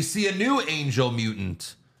 And we see a new angel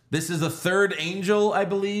mutant. This is a third angel, I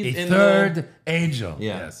believe. Angel.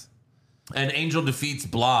 Yeah. Yes. And Angel defeats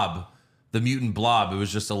Blob, the mutant Blob. It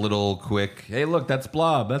was just a little quick, hey, look, that's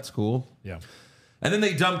Blob. That's cool. Yeah. And then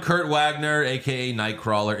they dump Kurt Wagner, a.k.a.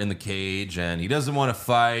 Nightcrawler, in the cage. And he doesn't want to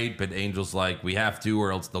fight, but Angel's like, we have to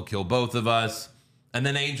or else they'll kill both of us. And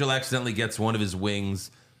then Angel accidentally gets one of his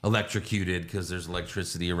wings electrocuted because there's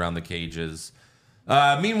electricity around the cages.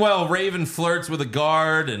 Meanwhile, Raven flirts with a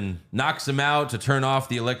guard and knocks him out to turn off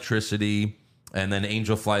the electricity. And then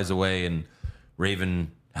Angel flies away and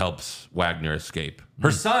Raven helps Wagner escape.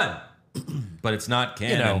 Her son. But it's not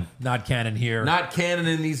canon. You know, not canon here. Not canon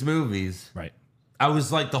in these movies. Right. I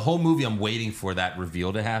was like, the whole movie, I'm waiting for that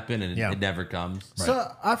reveal to happen, and Yeah. it never comes. Right.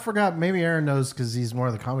 So I forgot, maybe Aaron knows because he's more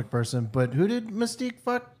of the comic person, but who did Mystique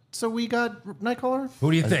fuck so we got Nightcrawler?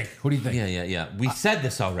 Who do you think? Who do you think? Yeah. We said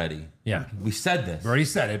this already. Yeah. We said this. We already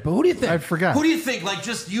said it, but who do you think? I forgot. Who do you think? Like,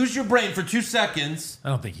 just use your brain for 2 seconds. I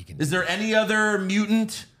don't think he can. Is there any other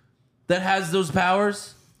mutant that has those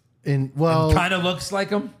powers Well, Kind of looks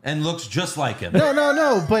like him. and looks just like him?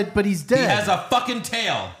 no, but he's dead. He has a fucking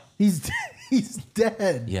tail. He's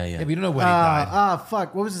dead. Yeah. Yeah, we don't know when he died.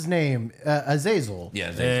 Fuck. What was his name? Azazel.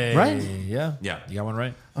 Yeah. Hey, Right? Yeah. Yeah. You got one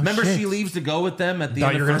right. Remember, shit. she leaves to go with them at the Thought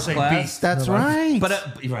end you of were gonna first say class. Beast. That's right.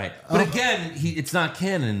 But right. But again, it's not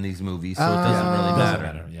canon in these movies, so it doesn't really Doesn't matter.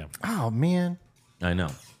 matter. Yeah. Oh man. I know.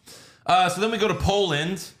 So then we go to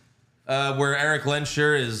Poland, where Eric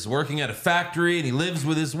Lenscher is working at a factory, and he lives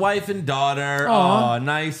with his wife and daughter. Aw. Oh,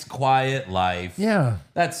 nice, quiet life. Yeah.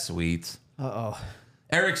 That's sweet. Uh-oh.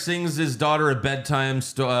 Eric sings his daughter a bedtime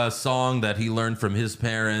song that he learned from his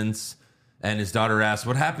parents, and his daughter asks,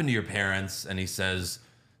 "What happened to your parents?" And he says,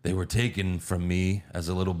 "They were taken from me as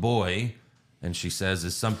a little boy." And she says,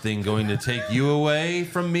 "Is something going to take you away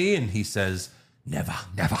from me?" And he says, "Never,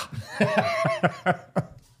 never."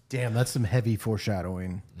 Damn, that's some heavy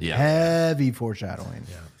foreshadowing. Yeah. Heavy foreshadowing.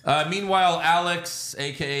 Meanwhile, Alex,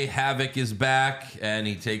 a.k.a. Havoc, is back, and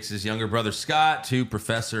he takes his younger brother Scott to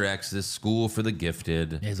Professor X's school for the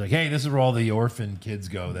gifted. He's like, hey, this is where all the orphan kids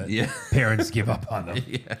go that Yeah. parents give up on them.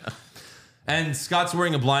 Yeah. And Scott's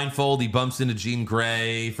wearing a blindfold. He bumps into Jean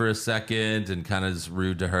Grey for a second and kind of is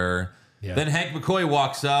rude to her. Yeah. Then Hank McCoy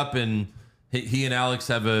walks up, and he and Alex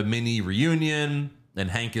have a mini reunion, and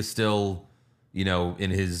Hank is still, in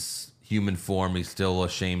his human form. He's still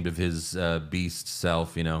ashamed of his beast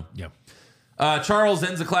self, Yeah. Charles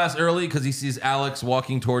ends the class early because he sees Alex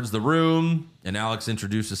walking towards the room, and Alex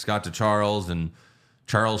introduces Scott to Charles, and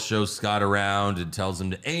Charles shows Scott around and tells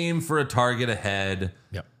him to aim for a target ahead.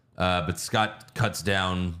 Yep. But Scott cuts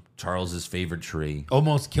down Charles's favorite tree.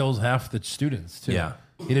 Almost kills half the students, too. Yeah.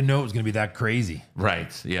 He didn't know it was going to be that crazy.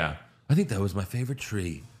 Right, yeah. I think that was my favorite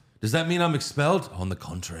tree. Does that mean I'm expelled? On the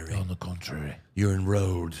contrary. On the contrary. You're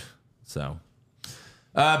enrolled. So,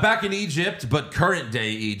 back in Egypt, but current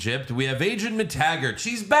day Egypt, we have Agent McTaggart.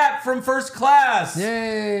 She's back from first class.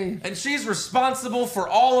 Yay. And she's responsible for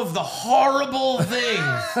all of the horrible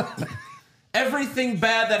things. Everything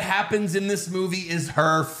bad that happens in this movie is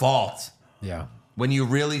her fault. Yeah. When you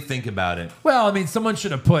really think about it. Well, I mean, someone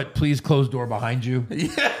should have put please close door behind you.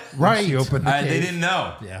 Yeah. Right. She opened the They case. didn't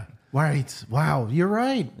know. Yeah. Right. Wow. You're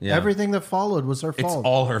right. Yeah. Everything that followed was her It's fault.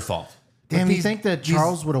 all her fault. Damn, But you think that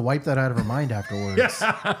Charles would have wiped that out of her mind afterwards?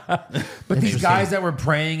 But these guys that were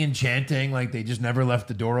praying and chanting, like they just never left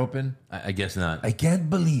the door open. I guess not. I can't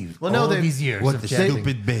believe Well, no, all they- these years What of the chanting.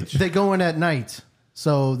 bitch. They go in at night,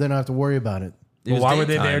 so they don't have to worry about it. It was Well, why were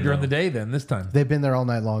they daytime, there during though. the day then this time? They've been there all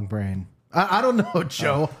night long, brain. I don't know,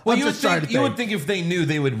 Joe. Well, I'm you would just trying think to you would think if they knew,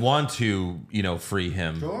 they would want to, free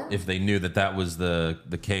him. Sure. If they knew that was the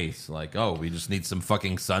case, like, oh, we just need some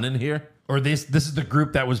fucking sun in here. Or this is the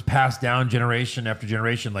group that was passed down generation after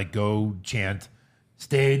generation, like go chant,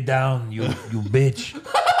 stay down, you bitch.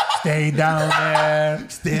 Stay down there.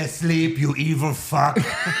 Stay asleep, you evil fuck.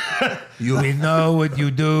 We know what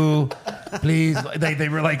you do. Please. They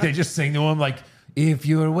were like, they just sing to him like, if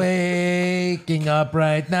you're waking up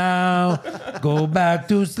right now, go back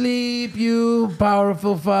to sleep, you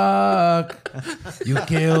powerful fuck. You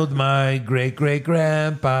killed my great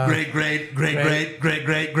grandpa. Great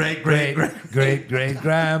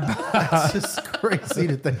Great-great-grandpa. it's just crazy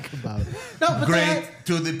to think about. No, but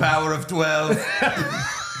to the power of 12.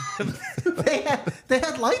 they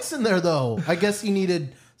had lights in there though. I guess you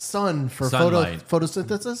needed sun for Sunlight.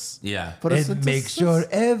 photosynthesis. Yeah. And make sure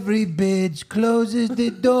every bitch closes the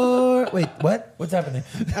door. Wait, what? What's happening?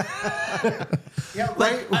 Yeah,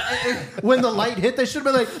 right. When the light hit, they should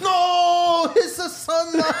have been like, "No, it's the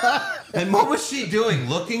sunlight." And what was she doing?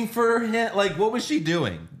 Looking for him? Like, what was she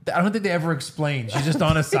doing? I don't think they ever explained. She's just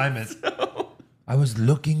on assignment. I was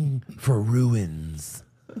looking for ruins.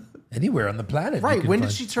 Anywhere on the planet. Right. When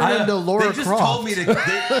did she turn into Laura They just Croft? told me to.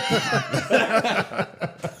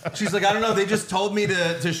 She's like, I don't know. They just told me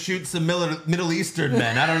to shoot some Middle Eastern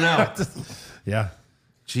men. I don't know. Yeah.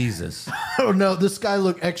 Jesus. Oh no, this guy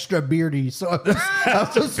looked extra beardy, so I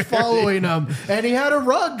was following him, and he had a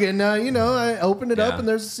rug, and I opened it up, Yeah. and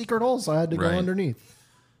there's a secret hole, so I had to go Right. underneath.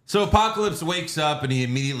 So Apocalypse wakes up and he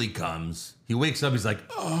immediately comes. He wakes up, he's like,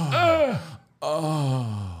 oh.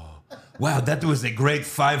 Wow, that was a great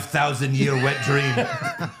 5,000-year wet dream.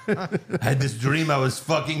 I had this dream I was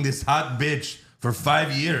fucking this hot bitch for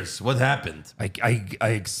 5 years. What happened? I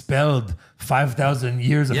expelled 5,000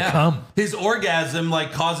 years of cum. His orgasm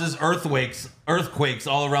like causes earthquakes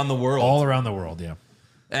all around the world. All around the world, yeah.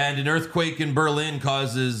 And an earthquake in Berlin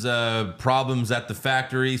causes problems at the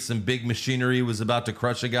factory. Some big machinery was about to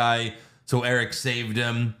crush a guy, so Eric saved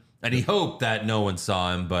him. And he hoped that no one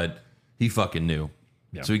saw him, but he fucking knew.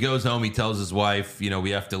 Yeah. So he goes home, he tells his wife,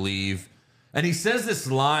 we have to leave. And he says this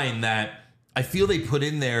line that I feel they put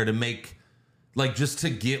in there to make, just to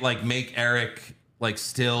get, make Eric,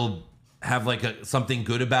 still have, something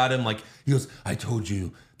good about him. He goes, I told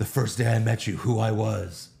you the first day I met you who I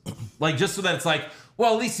was. Just so that it's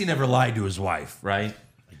well, at least he never lied to his wife, right?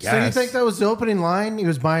 So you think that was the opening line? He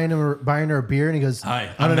was buying her a beer, and he goes, "Hi,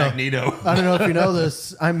 I'm Magneto." I don't know if you know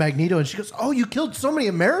this. I'm Magneto, and she goes, "Oh, you killed so many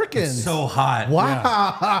Americans! It's so hot!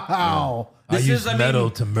 Wow! Yeah. I use metal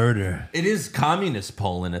to murder." It is communist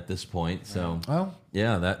Poland at this point, so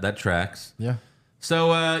yeah, that tracks. Yeah.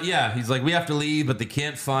 So he's like, we have to leave, but they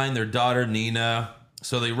can't find their daughter Nina,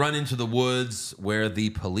 so they run into the woods where the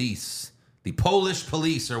Polish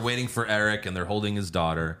police, are waiting for Eric, and they're holding his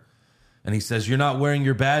daughter. And he says, you're not wearing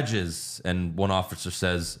your badges. And one officer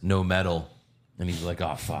says, no medal. And he's like,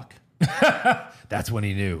 oh, fuck. That's when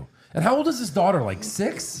he knew. And how old is his daughter? 6?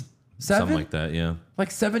 7? Something like that, yeah.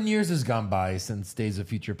 7 years has gone by since Days of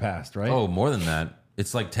Future Past, right? Oh, more than that.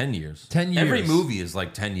 It's 10 years. 10 years. Every movie is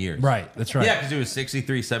 10 years. Right, that's right. Yeah, because it was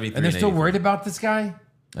 63, 73, and they're still worried about this guy?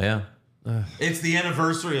 Yeah. It's the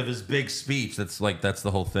anniversary of his big speech. That's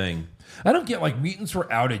the whole thing. I don't get, mutants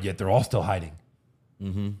were outed, yet they're all still hiding.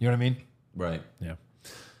 Mm-hmm. You know what I mean? Right. Yeah.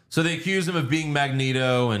 So they accuse him of being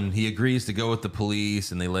Magneto, and he agrees to go with the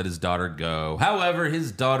police, and they let his daughter go. However,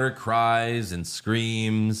 his daughter cries and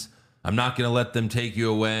screams, I'm not going to let them take you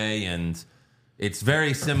away. And it's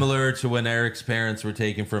very similar to when Eric's parents were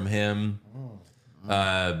taken from him.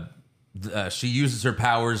 She uses her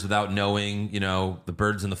powers without knowing. The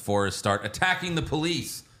birds in the forest start attacking the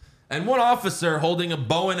police. And one officer holding a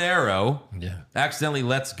bow and arrow accidentally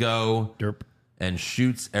lets go. Derp. And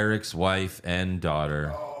shoots Eric's wife and daughter.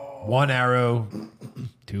 One arrow,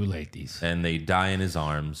 two ladies. And they die in his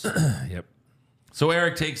arms. Yep. So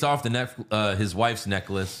Eric takes off his wife's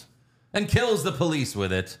necklace and kills the police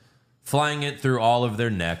with it, flying it through all of their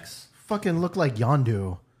necks. Fucking looked like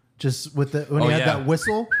Yondu. Just when he had that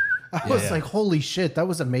whistle. I was like, holy shit, that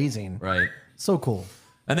was amazing. Right. So cool.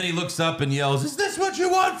 And then he looks up and yells, is this what you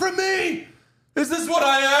want from me? Is this what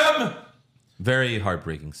I am? Very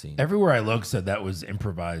heartbreaking scene. Everywhere I look said that was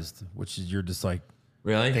improvised, which is you're just like,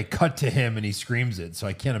 really? They cut to him and he screams it, so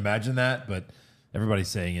I can't imagine that, but everybody's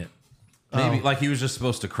saying it. Maybe he was just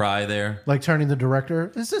supposed to cry there. Like turning the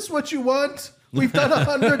director, is this what you want? We've done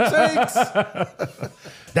 100 takes.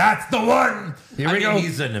 That's the one. Here we go.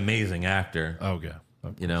 He's an amazing actor. Okay.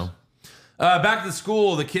 Back to the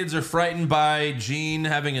school, the kids are frightened by Jean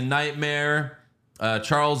having a nightmare.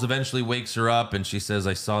 Charles eventually wakes her up and she says,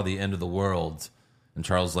 I saw the end of the world. And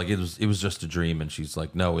Charles is like, it was just a dream. And she's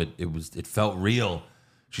like, no, it felt real.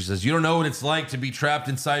 She says, you don't know what it's like to be trapped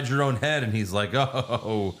inside your own head. And he's like,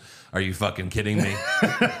 oh, are you fucking kidding me?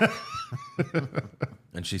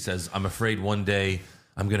 And she says, I'm afraid one day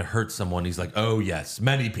I'm going to hurt someone. He's like, oh, yes,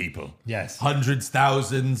 many people. Yes. Hundreds,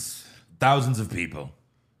 thousands of people.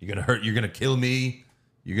 You're going to kill me.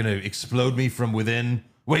 You're going to explode me from within.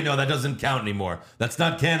 Wait, no, that doesn't count anymore. That's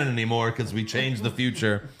not canon anymore because we changed the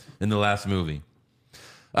future in the last movie.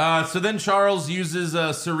 So then Charles uses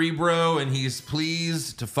Cerebro, and he's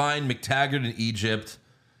pleased to find McTaggart in Egypt.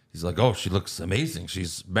 He's like, oh, she looks amazing.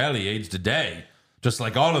 She's barely aged a day, just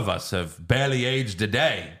like all of us have barely aged a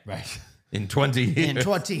day. Right. In 20 years. In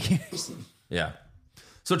 20 years. Yeah.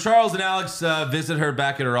 So Charles and Alex visit her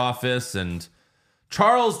back at her office, and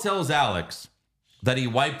Charles tells Alex that he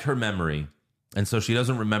wiped her memory, and so she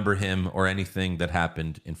doesn't remember him or anything that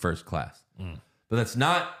happened in First Class. But that's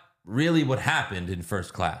not really what happened in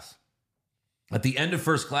First Class. At the end of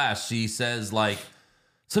First Class, she says,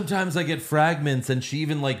 sometimes I get fragments, and she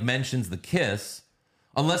even, mentions the kiss,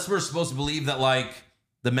 unless we're supposed to believe that,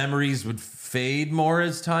 the memories would fade more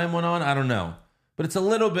as time went on. I don't know. But it's a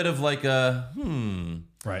little bit of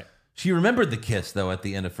Right. She remembered the kiss, though, at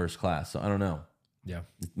the end of First Class, so I don't know. Yeah.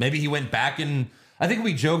 Maybe he went back and... I think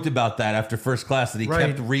we joked about that after First Class, that he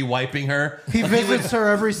kept re-wiping her. He visits her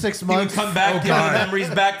every 6 months. He would come back, give her the memories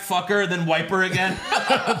back, fuck her, then wipe her again.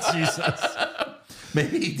 Jesus.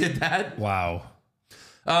 Maybe he did that. Wow.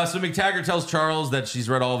 So McTaggart tells Charles that she's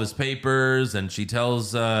read all of his papers, and she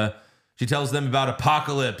tells them about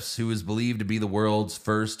Apocalypse, who is believed to be the world's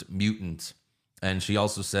first mutant. And she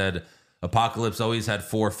also said Apocalypse always had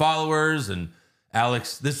 4 followers, and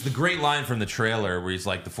Alex, this is the great line from the trailer where he's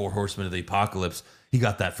like, the 4 horsemen of the apocalypse. He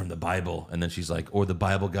got that from the Bible. And then she's like, or the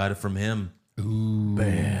Bible got it from him. Ooh,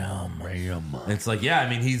 bam. And it's like, yeah, I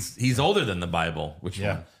mean, he's older than the Bible. Which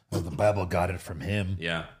one? Well, the Bible got it from him.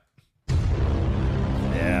 Yeah.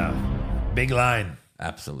 Yeah. Big line.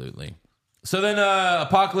 Absolutely. So then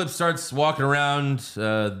Apocalypse starts walking around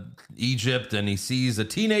Egypt, and he sees a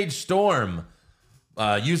teenage Storm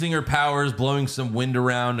using her powers, blowing some wind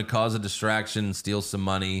around to cause a distraction and steal some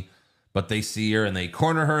money. But they see her, and they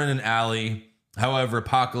corner her in an alley. However,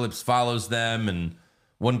 Apocalypse follows them, and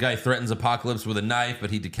one guy threatens Apocalypse with a knife, but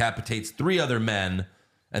he decapitates 3 other men,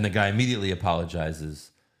 and the guy immediately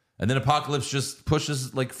apologizes. And then Apocalypse just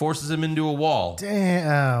forces him into a wall.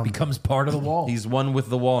 Damn. Becomes part of the wall. He's one with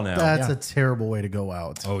the wall now. That's a terrible way to go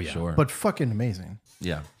out. Oh, yeah. Sure. But fucking amazing.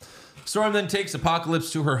 Yeah. Storm then takes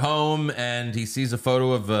Apocalypse to her home, and he sees a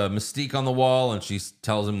photo of Mystique on the wall, and she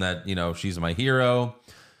tells him that, she's my hero.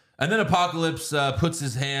 And then Apocalypse puts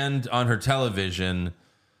his hand on her television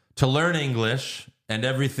to learn English and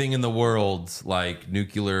everything in the world, like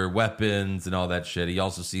nuclear weapons and all that shit. He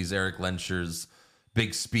also sees Eric Lenscher's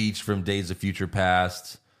big speech from Days of Future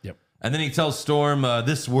Past. Yep. And then he tells Storm,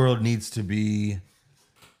 this world needs to be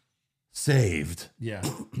saved. Yeah.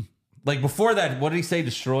 Like before that, what did he say?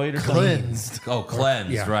 Destroyed or something? Cleansed. Oh,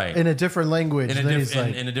 cleansed, Yeah. right. In a different language. In And then he's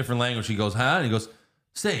like, in a different language, he goes, huh? And he goes,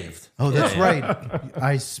 saved. oh, that's Yeah. right.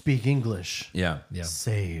 I speak English. Yeah. Yeah.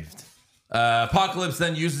 Saved. Apocalypse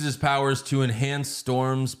then uses his powers to enhance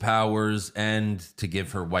Storm's powers and to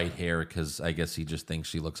give her white hair because I guess he just thinks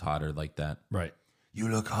she looks hotter like that. Right. You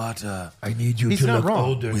look hotter. I need you He's to not look wrong.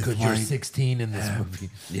 older With because you're white 16 in this movie.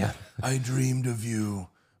 Yeah. I dreamed of you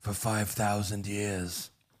for 5,000 years.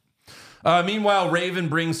 Meanwhile, Raven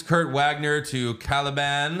brings Kurt Wagner to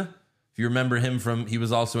Caliban. If you remember him he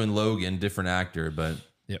was also in Logan, different actor, but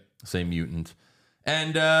Yep. same mutant.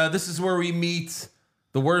 And this is where we meet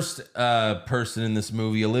the worst person in this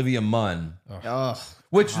movie, Olivia Munn.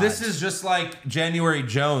 Which this is just like January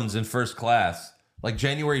Jones in First Class. Like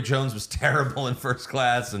January Jones was terrible in First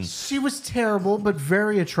Class, and She was terrible, but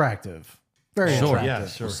very attractive. Very attractive. Yeah,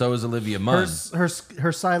 sure. so is Olivia Munn. Her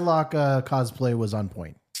Psylocke cosplay was on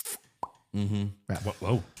point.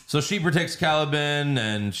 Whoa. So she protects Caliban,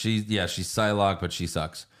 and she's Psylocke, but she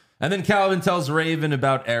sucks. And then Caliban tells Raven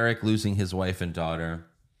about Eric losing his wife and daughter.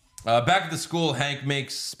 Back at the school, Hank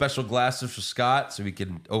makes special glasses for Scott so he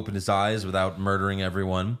can open his eyes without murdering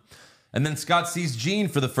everyone. And then Scott sees Jean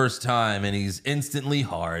for the first time, and he's instantly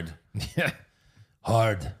hard. Yeah.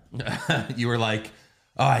 Hard. You were like,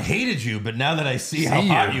 oh, I hated you, but now that I see how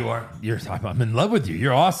hot you are. I'm in love with you.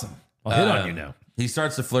 You're awesome. I'll hit on you now. He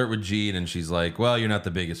starts to flirt with Jean, and she's like, well, you're not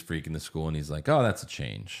the biggest freak in the school. And he's like, oh, that's a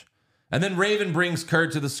change. And then Raven brings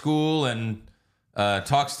Kurt to the school and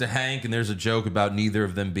talks to Hank, and there's a joke about neither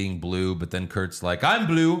of them being blue, but then Kurt's like, I'm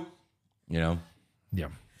blue. Yeah.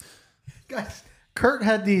 Guys, Kurt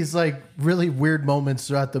had these like really weird moments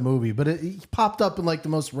throughout the movie, but he popped up in like the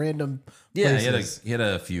most random places. He had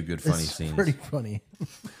a few good funny It's scenes. pretty funny.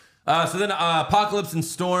 So then Apocalypse and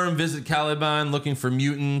Storm visit Caliban looking for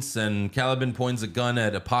mutants, and Caliban points a gun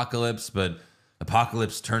at Apocalypse, but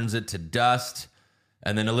Apocalypse turns it to dust.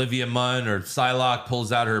 And then Olivia Munn, or Psylocke,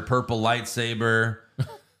 pulls out her purple lightsaber,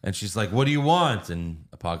 and she's like, what do you want? And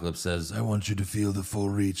Apocalypse says, I want you to feel the full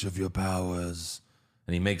reach of your powers.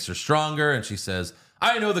 and he makes her stronger, and she says,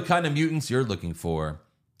 I know the kind of mutants you're looking for.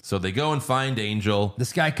 So they go and find Angel.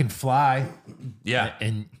 This guy can fly. Yeah.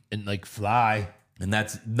 And like fly. And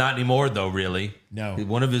that's not anymore, though, really. No.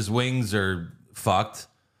 One of his wings are fucked,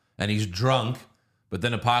 and he's drunk. But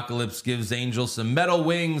then Apocalypse gives Angel some metal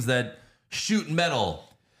wings that shoot metal,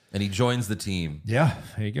 and he joins the team. Yeah,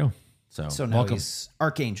 there you go. So now he's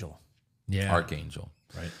Archangel. Yeah. Archangel.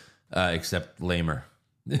 Right. Except lamer.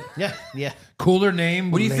 Yeah, yeah. Cooler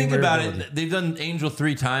name. When you think lamer about ability. it, they've done Angel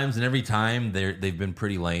 3 times, and every time they've been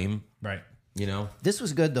pretty lame. Right. You know? This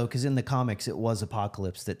was good though, because in the comics it was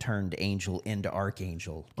Apocalypse that turned Angel into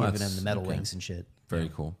Archangel, giving him the metal wings and shit.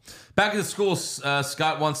 Very cool. Back at the school,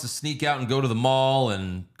 Scott wants to sneak out and go to the mall,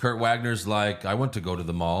 and Kurt Wagner's like, I want to go to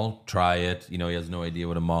the mall. Try it. You know, he has no idea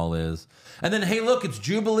what a mall is. And then, hey, look, it's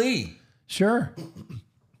Jubilee. Sure.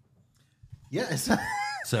 Yeah, it's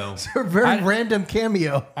So, a very random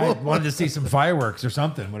cameo. I wanted to see some fireworks or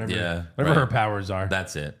something. Whatever. Yeah, Whatever right. her powers are.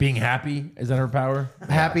 that's it. Being happy, is that her power?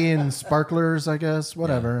 Happy and sparklers, I guess.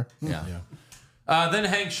 Whatever. Yeah. Then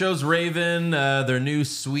Hank shows Raven their new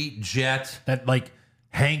sweet jet. That like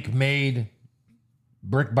Hank made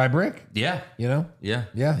brick by brick. Yeah. You know? Yeah.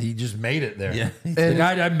 Yeah, he just made it there. Yeah. The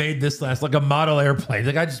guy that made this like a model airplane.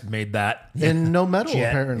 The guy just made that. And no metal,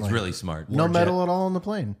 apparently. He's really smart. No metal at all on the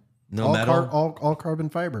plane. No all metal? all carbon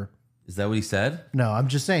fiber. Is that what he said? No, I'm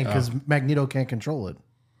just saying because Magneto can't control it.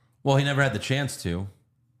 Well, he never had the chance to.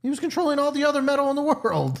 He was controlling all the other metal in the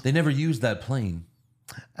world. They never used that plane.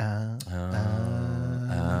 All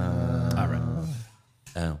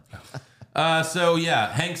right. So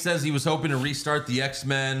yeah, Hank says he was hoping to restart the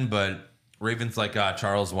X-Men, but Raven's like,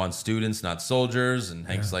 Charles wants students, not soldiers. And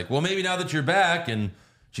Hank's like, well, maybe now that you're back. And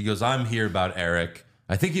she goes, I'm here about Eric.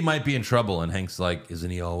 I think he might be in trouble. And Hank's like, isn't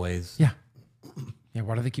he always? Yeah. Yeah,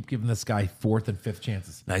 why do they keep giving this guy 4th and 5th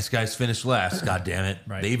chances? Nice guys finish last. God damn it.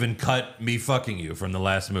 Right. They even cut me fucking you from the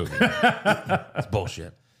last movie. It's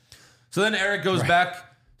bullshit. So then Eric goes back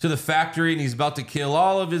to the factory and he's about to kill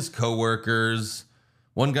all of his coworkers.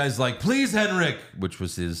 One guy's like, please, Henrik, which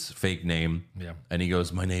was his fake name. Yeah. And he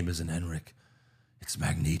goes, my name isn't Henrik. It's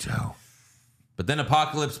Magneto. But then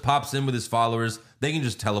Apocalypse pops in with his followers. They can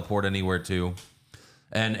just teleport anywhere too.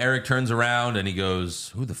 And Eric turns around and he goes,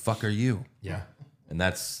 who the fuck are you? Yeah. And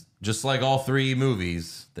that's just like all 3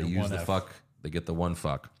 movies. They use the 1F. fuck. They get the 1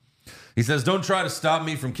 fuck. He says, don't try to stop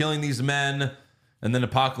me from killing these men. And then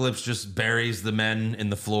Apocalypse just buries the men in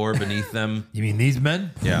the floor beneath them. You mean these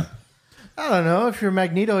men? Yeah. I don't know. If you're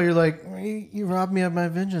Magneto, you're like, you robbed me of my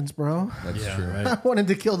vengeance, bro. That's true. Right. I wanted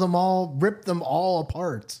to kill them all, rip them all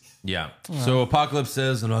apart. Yeah. So Apocalypse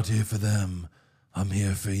says, I'm not here for them. I'm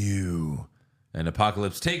here for you. And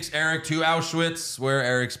Apocalypse takes Eric to Auschwitz, where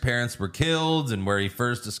Eric's parents were killed and where he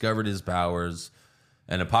first discovered his powers.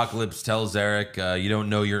 And Apocalypse tells Eric, you don't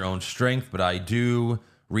know your own strength, but I do.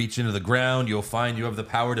 Reach into the ground. You'll find you have the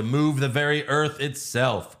power to move the very earth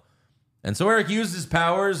itself. And so Eric uses his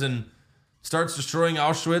powers and starts destroying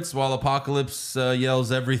Auschwitz while Apocalypse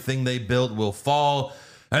yells, everything they built will fall.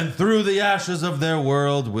 And through the ashes of their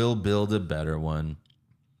world, we'll build a better one.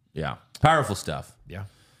 Yeah. Powerful stuff. Yeah.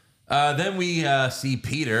 Then we see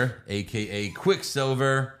Peter, a.k.a.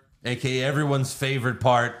 Quicksilver, a.k.a. everyone's favorite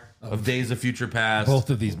part of Days of Future Past. Both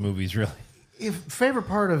of these movies, really. Favorite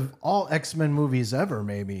part of all X-Men movies ever,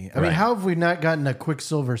 maybe. I mean, Right. how have we not gotten a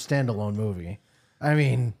Quicksilver standalone movie? I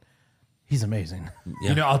mean, he's amazing. Yeah.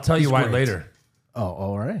 You know, I'll tell you why great. later. Oh,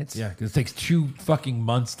 all right. Yeah, because it takes 2 fucking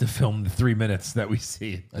months to film the 3 minutes that we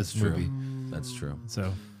see this movie. That's true.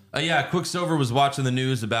 So, Yeah, Quicksilver was watching the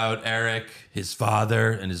news about Eric, his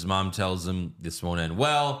father, and his mom tells him this won't end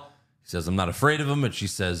well. He says, I'm not afraid of him, but she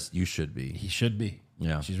says, you should be. he should be.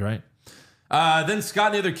 Yeah. She's right. Then Scott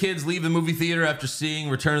and the other kids leave the movie theater after seeing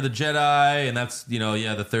Return of the Jedi, and that's, the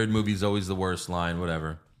 3rd movie is always the worst line,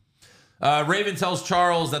 whatever. Raven tells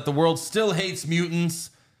Charles that the world still hates mutants,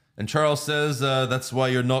 and Charles says, that's why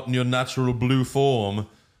you're not in your natural blue form.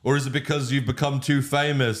 Or is it because you've become too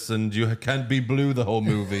famous and you can't be blue the whole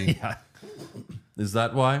movie? Yeah. Is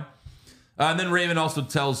that why? And then Raven also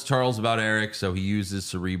tells Charles about Eric, so he uses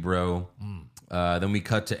Cerebro. Then we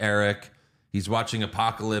cut to Eric. He's watching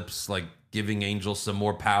Apocalypse, like, giving Angel some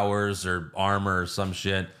more powers or armor or some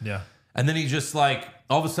shit. Yeah. And then he just, like,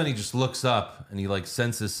 all of a sudden he just looks up and he, like,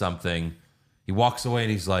 senses something. He walks away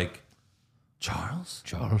and he's like, Charles?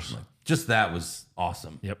 Like, just that was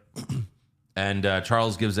awesome. Yep. And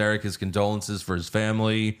Charles gives Eric his condolences for his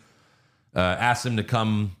family, asks him to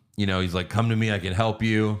come, he's like, come to me, I can help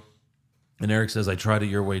you. And Eric says, I tried it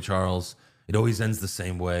your way, Charles. It always ends the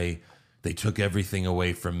same way. They took everything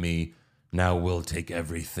away from me. Now we'll take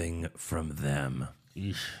everything from them.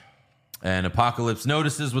 Eesh. And Apocalypse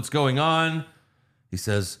notices what's going on. He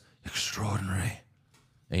says, extraordinary.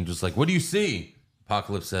 Angel's like, what do you see?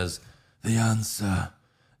 Apocalypse says, the answer.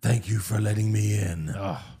 Thank you for letting me in.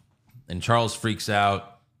 And Charles freaks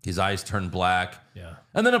out. His eyes turn black. Yeah.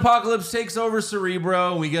 And then Apocalypse takes over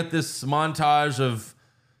Cerebro. And we get this montage of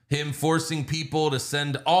him forcing people to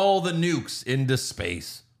send all the nukes into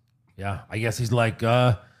space. Yeah. I guess he's like,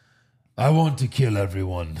 I want to kill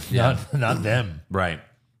everyone, not them. Right.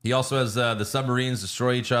 He also has the submarines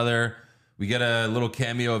destroy each other. We get a little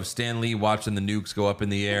cameo of Stan Lee watching the nukes go up in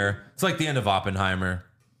the air. It's like the end of Oppenheimer.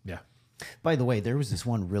 Yeah. By the way, there was this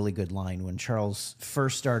one really good line when Charles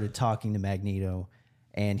first started talking to Magneto,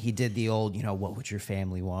 and he did the old, what would your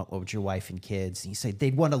family want? What would your wife and kids? And he said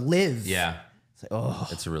they'd want to live. Yeah. It's like, oh,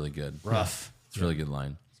 It's a really good. rough. It's a really good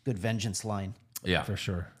line. It's a good vengeance line. Yeah. For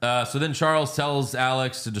sure. So then Charles tells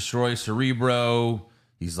Alex to destroy Cerebro.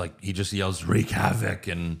 He's like, he just yells, wreak havoc,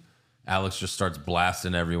 and Alex just starts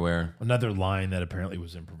blasting everywhere. Another line that apparently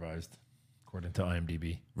was improvised, according to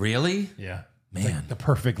IMDb. Really? Yeah. Man, the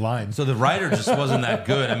perfect line. So the writer just wasn't that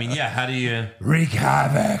good. I mean, yeah, how do you Wreak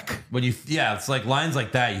havoc. when you it's like lines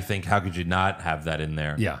like that, you think, how could you not have that in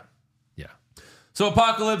there? Yeah. So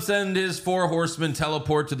Apocalypse and his 4 horsemen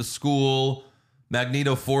teleport to the school.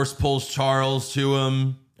 Magneto force pulls Charles to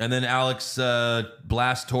him, and then Alex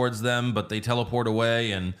blasts towards them, but they teleport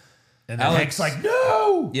away, and Alex like,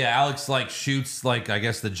 no! Yeah, Alex like shoots like I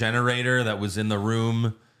guess the generator that was in the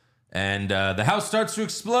room, and the house starts to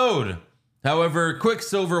explode. However,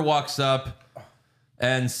 Quicksilver walks up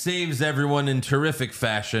and saves everyone in terrific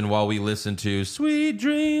fashion while we listen to "Sweet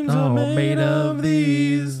Dreams Are Made of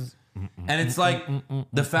These." And it's like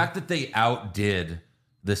the fact that they outdid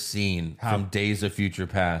the scene from Days of Future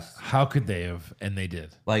Past. How could they have? And they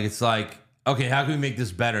did. Like, it's like, okay, how can we make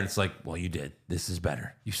this better? And it's like, well, you did. This is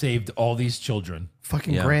better. You saved all these children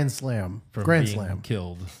Fucking Grand Slam. from Grand being Slam.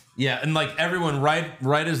 killed. Yeah, and like everyone, right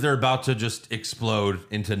as they're about to just explode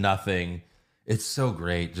into nothing, it's so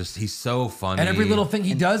great. Just he's so funny, And every little thing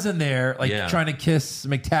he does in there, like Yeah. trying to kiss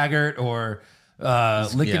McTaggart or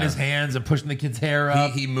licking his hands and pushing the kid's hair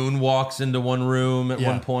up. he moonwalks into one room at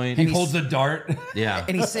one point. He holds a dart. Yeah,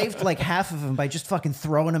 And he saved like half of them by just fucking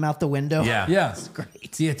throwing them out the window. yeah, Yeah.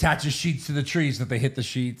 Great. He attaches sheets to the trees so that they hit the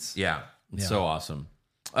sheets. yeah. It's so awesome.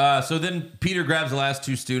 So then Peter grabs the last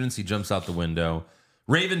 2 students. He jumps out the window.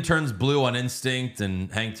 Raven turns blue on instinct,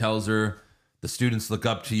 and Hank tells her, "The students look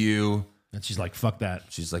up to you." And she's like, fuck that.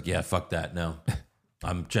 She's like, "Yeah, fuck that. No,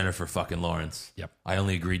 I'm Jennifer fucking Lawrence. Yep. I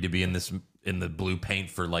only agreed to be in the blue paint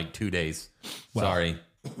for like 2 days. Sorry."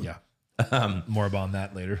 Yeah. More about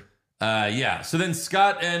that later. Yeah. So then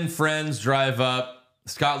Scott and friends drive up.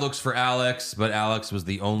 Scott looks for Alex, but Alex was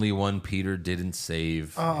the only one Peter didn't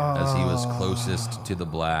save as he was closest to the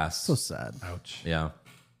blast. So sad. Ouch. Yeah.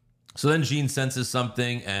 So then Jean senses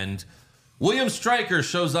something, and William Stryker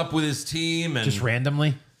shows up with his team. And Just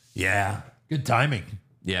randomly. yeah. Good timing.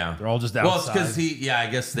 Yeah. They're all just Well, it's outside. because I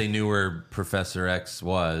guess they knew where Professor X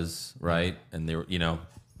was, right? And they were,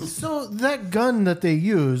 So that gun that they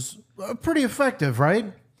use, pretty effective,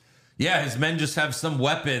 right? yeah, his men just have some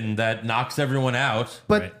weapon that knocks everyone out.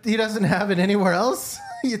 But he doesn't have it anywhere else?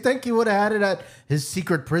 You think he would have had it at his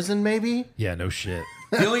secret prison, maybe? Yeah, no shit.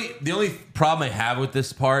 The only problem I have with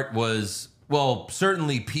this part was, well,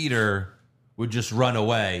 certainly Peter would just run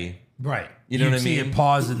away. Right. You know You'd what I see mean? it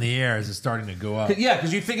pause in the air as it's starting to go up. Yeah,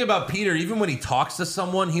 because you think about Peter, even when he talks to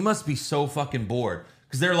someone, he must be so fucking bored.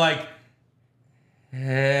 Because they're like,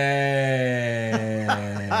 hey.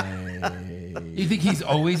 You think he's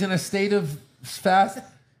always in a state of fast?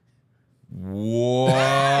 What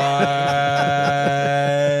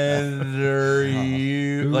are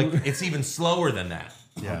you? Like, it's even slower than that.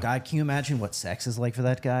 Oh, God, can you imagine what sex is like for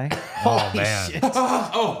that guy? Oh, man.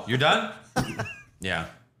 Oh, you're done? Yeah.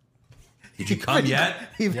 Did you come yet?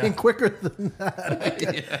 Even quicker than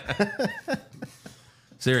that.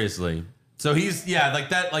 Seriously. So he's, like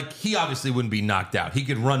that, like he obviously wouldn't be knocked out. He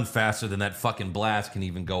could run faster than that fucking blast can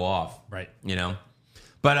even go off. Right.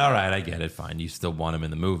 But all right, I get it. Fine. You still want him in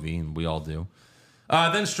the movie, and we all do.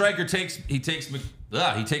 Then Stryker takes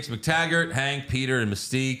McTaggart, Hank, Peter, and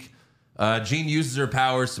Mystique. Jean uses her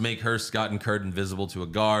powers to make her, Scott, and Kurt invisible to a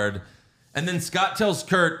guard. And then Scott tells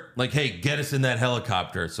Kurt, like, hey, get us in that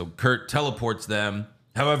helicopter. So Kurt teleports them.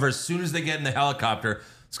 However, as soon as they get in the helicopter,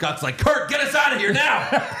 Scott's like, Kurt, get us out of here now.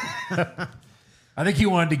 I think he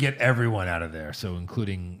wanted to get everyone out of there, so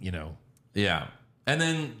including, Yeah. And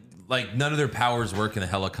then, like, none of their powers work in the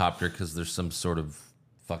helicopter because there's some sort of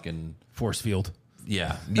fucking... force field.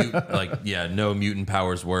 Yeah. No mutant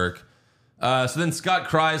powers work. So then Scott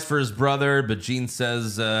cries for his brother, but Jean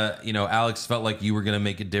says, Alex felt like you were going to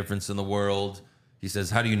make a difference in the world. He says,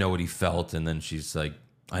 how do you know what he felt? And then she's like,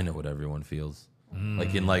 I know what everyone feels.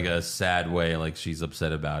 Like in like a sad way, like she's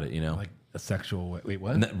upset about it, Like a sexual way. Wait,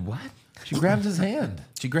 what? What? She grabs his hand.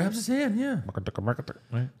 She grabs his hand, yeah.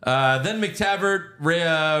 Right. Then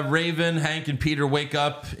McTaggart, Raven, Hank, and Peter wake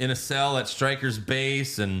up in a cell at Stryker's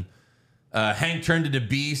base, and Hank turned into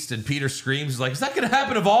Beast, and Peter screams, like, is that going to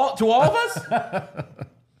happen to all of us?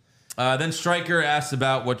 Then Stryker asks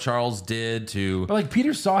about what Charles did to... But like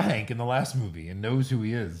Peter saw Hank in the last movie and knows who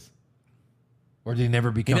he is. Or did he never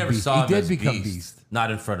become He never Beast? saw him He did as become Beast. Not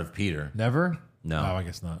in front of Peter. Never? No. Oh, I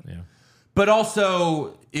guess not. Yeah. But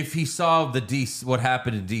also, if he saw what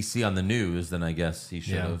happened in DC on the news, then I guess he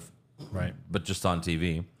should have. Right. But just on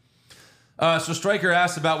TV. So Stryker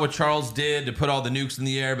asked about what Charles did to put all the nukes in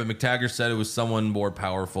the air, but McTaggart said it was someone more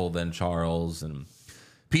powerful than Charles. And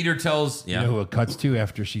Peter tells... You know who it cuts to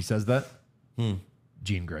after she says that?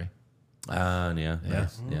 Jean Grey. Yeah.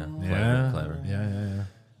 Nice. Yeah. Yeah. Clever.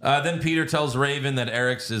 Yeah. Then Peter tells Raven that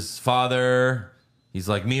Eric's his father. He's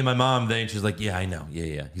like, me and my mom, and she's like, yeah, I know.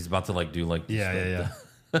 Yeah. He's about to like do like this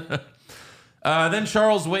then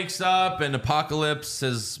Charles wakes up and Apocalypse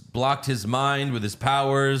has blocked his mind with his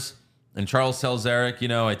powers. And Charles tells Eric,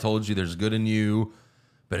 I told you there's good in you.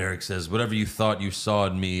 But Eric says, whatever you thought you saw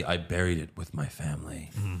in me, I buried it with my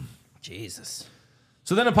family. Jesus.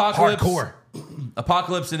 So then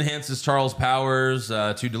Apocalypse enhances Charles' powers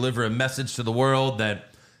to deliver a message to the world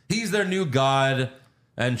that he's their new god.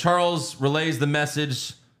 And Charles relays the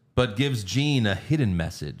message, but gives Jean a hidden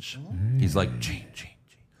message. He's like, Jean,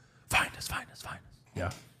 find us.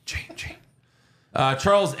 Yeah. Jean.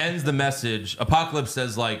 Charles ends the message. Apocalypse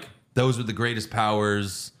says, like, those are the greatest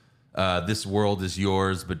powers. This world is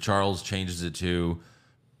yours. But Charles changes it to,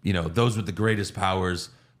 those with the greatest powers.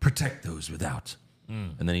 Protect those without.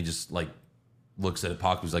 And then he just, like, looks at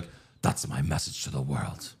Apocalypse like, that's my message to the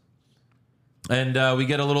world. And we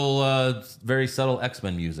get a little, very subtle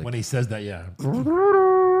X-Men music. When he says that, yeah.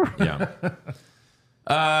 Yeah.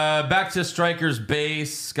 Back to Stryker's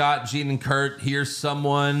base. Scott, Jean, and Kurt hear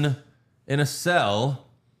someone in a cell.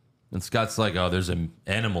 And Scott's like, oh, there's an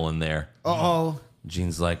animal in there. Uh-oh.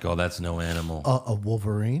 Jean's like, oh, that's no animal. A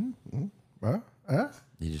Wolverine?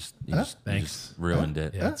 You just ruined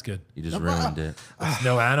it. Yeah, that's good. You just ruined it. It's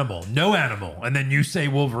no animal. And then you say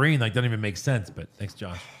Wolverine, like, doesn't even make sense. But thanks,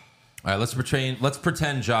 Josh. All right, let's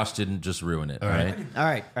pretend Josh didn't just ruin it. All right. All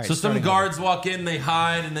right. So some guards walk in, they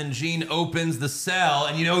hide, and then Jean opens the cell,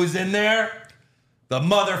 and you know who's in there? The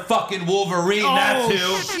motherfucking Wolverine. That's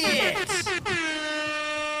who. Shit.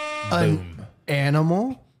 An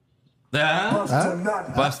animal?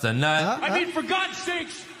 Bust a nut. I mean, for God's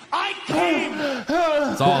sakes, I came.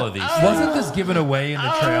 It's all of these. Wasn't this given away in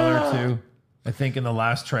the trailer, too? I think in the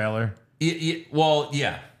last trailer. Well,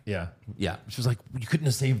 yeah. Yeah. Yeah. She was like, you couldn't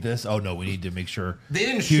have saved this. Oh, no, we need to make sure. They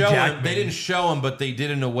didn't Hugh show him. Jackman- They didn't show him, but they did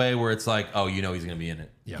in a way where it's like, oh, he's going to be in it.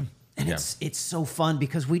 Yeah. And it's so fun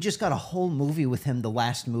because we just got a whole movie with him, the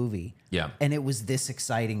last movie. Yeah. And it was this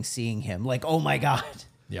exciting seeing him. Like, oh my God.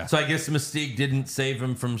 Yeah. So I guess Mystique didn't save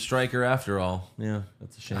him from Stryker after all. Yeah,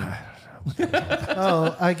 that's a shame.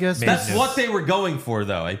 Oh, I guess That's what they were going for,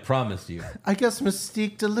 though. I promise you. I guess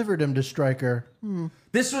Mystique delivered him to Stryker.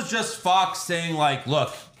 This was just Fox saying, like,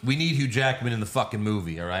 look, we need Hugh Jackman in the fucking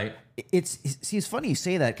movie, all right? It's funny you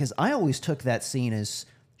say that because I always took that scene as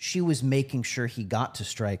she was making sure he got to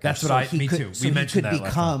Stryker. That's what me too. So We mentioned he that could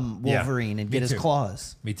last time. become Wolverine and get his too.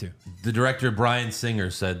 claws. Me too. The director, Bryan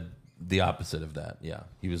Singer, said the opposite of that. Yeah.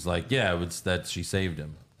 He was like, yeah, it's that she saved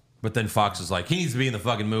him. But then Fox was like, he needs to be in the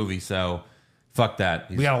fucking movie, so fuck that.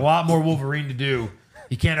 We got a lot more Wolverine to do.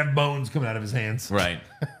 He can't have bones coming out of his hands. Right.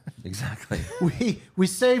 Exactly. We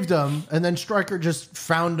saved him, and then Stryker just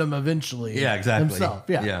found him eventually. Yeah, exactly. Himself.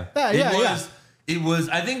 Yeah. It was.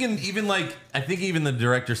 I think even the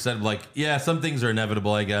director said, like, yeah, some things are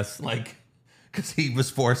inevitable, I guess, like, because he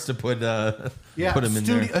was forced to put him in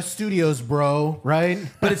there. A studios, bro, right?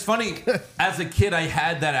 But it's funny. As a kid, I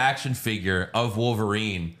had that action figure of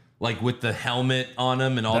Wolverine, like with the helmet on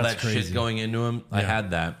him and all That's that crazy. shit going into him. I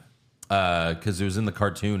had that because it was in the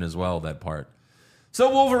cartoon as well. That part.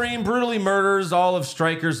 So Wolverine brutally murders all of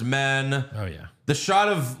Stryker's men. Oh, yeah. The shot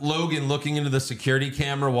of Logan looking into the security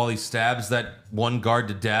camera while he stabs that one guard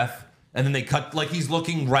to death, and then they cut, like, he's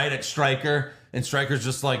looking right at Stryker, and Stryker's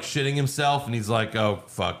just, like, shitting himself, and he's like, oh,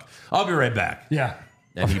 fuck. I'll be right back. Yeah.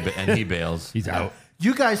 And he bails. He's out.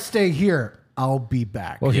 You guys stay here. I'll be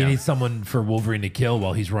back. Well, he needs someone for Wolverine to kill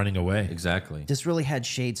while he's running away. Exactly. This really had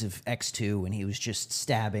shades of X2 when he was just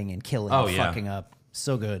stabbing and killing and fucking up.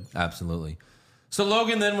 So good. Absolutely. So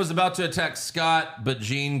Logan then was about to attack Scott, but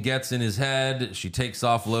Jean gets in his head. She takes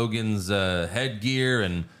off Logan's headgear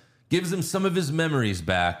and gives him some of his memories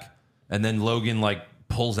back. And then Logan, like,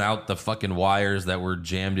 pulls out the fucking wires that were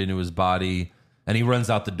jammed into his body, and he runs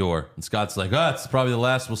out the door. And Scott's like, oh, it's probably the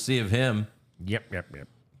last we'll see of him. Yep.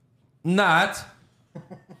 Not.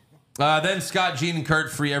 Then Scott, Jean, and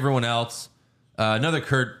Kurt free everyone else. Another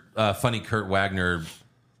funny Kurt Wagner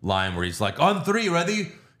line where he's like, on three,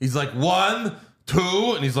 ready? He's like, 1, 2,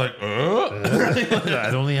 and he's like,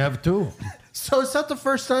 I only have 2. So is that the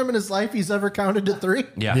first time in his life he's ever counted to 3?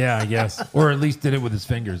 Yeah, I guess. Or at least did it with his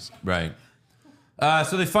fingers. Right.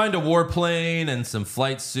 So they find a warplane and some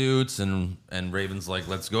flight suits, and Raven's like,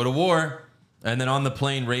 let's go to war. And then on the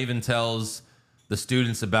plane, Raven tells the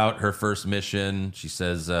students about her first mission. She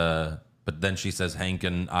says, but then she says Hank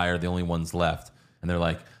and I are the only ones left. And they're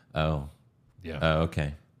like, oh,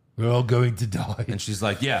 okay. We're all going to die. And she's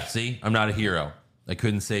like, yeah, see, I'm not a hero. I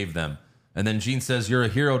couldn't save them. And then Jean says, you're a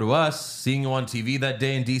hero to us. Seeing you on TV that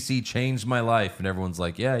day in DC changed my life. And everyone's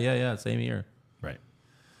like, yeah, same here. Right.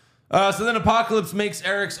 So then Apocalypse makes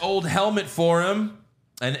Eric's old helmet for him.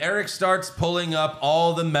 And Eric starts pulling up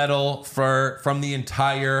all the metal from the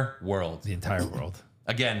entire world. The entire world.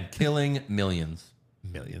 Again, killing millions.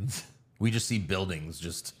 Millions. We just see buildings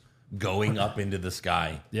just going up into the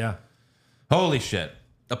sky. Yeah. Holy shit.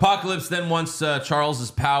 Apocalypse then wants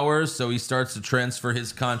Charles's powers, so he starts to transfer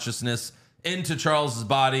his consciousness into Charles's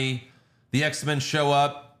body. The X-Men show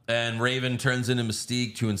up, and Raven turns into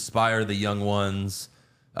Mystique to inspire the young ones.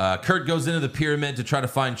 Kurt goes into the pyramid to try to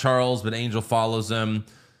find Charles, but Angel follows him.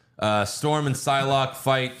 Storm and Psylocke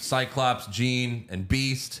fight Cyclops, Jean, and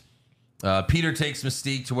Beast. Peter takes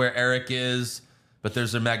Mystique to where Eric is, but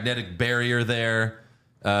there's a magnetic barrier there.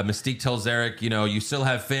 Mystique tells Eric, you still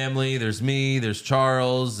have family. There's me. There's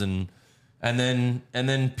Charles, and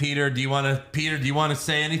then Peter. Do you want to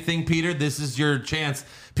say anything, Peter? This is your chance,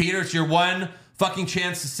 Peter. It's your one fucking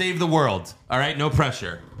chance to save the world. All right, no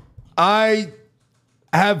pressure. I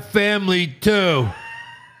have family too.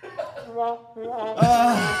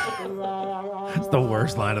 It's the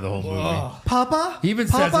worst line of the whole movie. Papa? He even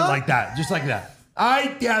says it like that, just like that.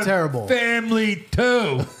 I have Terrible. family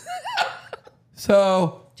too.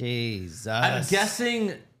 So, Jesus. I'm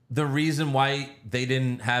guessing the reason why they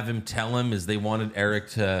didn't have him tell him is they wanted Eric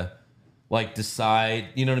to decide,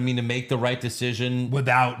 you know what I mean, to make the right decision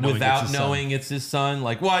without knowing it's his son.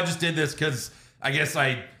 Like, well, I just did this because I guess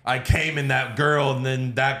I came in that girl, and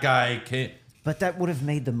then that guy came. But that would have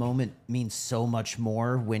made the moment mean so much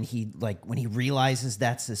more when he realizes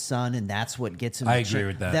that's his son and that's what gets him. I agree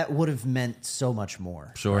with that. That would have meant so much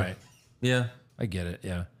more. Sure. Right. Yeah. I get it.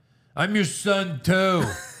 Yeah. I'm your son too.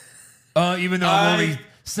 Even though I'm only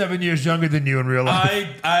 7 years younger than you in real life.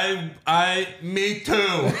 Me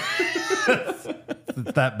too. It's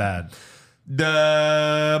that bad.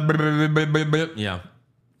 Yeah.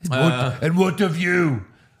 And what of you?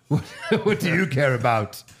 What do you care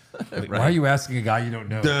about? Like, why are you asking a guy you don't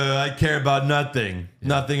know? I care about nothing. Yeah.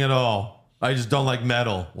 Nothing at all. I just don't like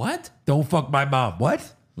metal. What? Don't fuck my mom.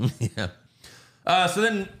 What? Yeah. So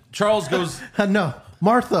then Charles goes... No.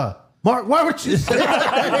 Martha. Why would you say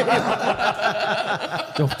that?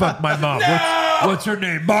 Don't fuck my mom. No! What's her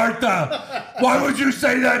name? Martha. Why would you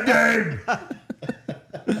say that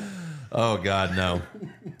name? Oh, God, no.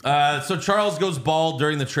 So Charles goes bald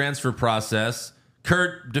during the transfer process.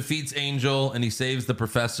 Kurt defeats Angel, and he saves the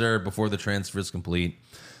professor before the transfer is complete.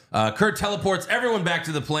 Kurt teleports everyone back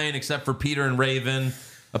to the plane except for Peter and Raven.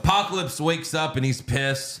 Apocalypse wakes up, and he's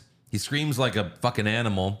pissed. He screams like a fucking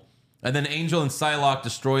animal. And then Angel and Psylocke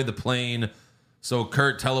destroy the plane, so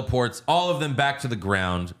Kurt teleports all of them back to the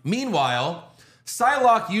ground. Meanwhile,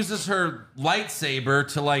 Psylocke uses her lightsaber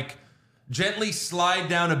to, gently slide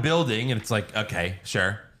down a building, and it's like, okay,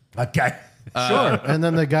 sure. Okay. Sure. And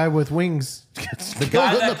then the guy with wings gets The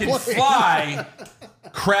guy that can fly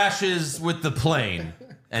crashes with the plane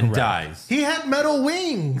and dies. He had metal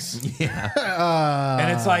wings. Yeah.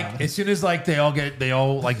 And it's like, as soon as they all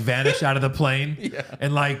vanish out of the plane,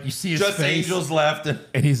 and you see his Just face, Angel's left.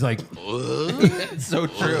 and he's like, It's so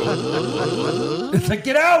true. it's like,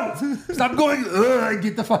 get out! Stop going!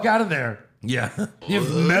 Get the fuck out of there! Yeah. You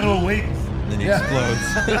have metal wings. Then he explodes.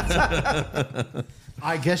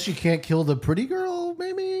 I guess you can't kill the pretty girl,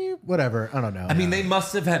 maybe? Whatever. I don't know. I mean, they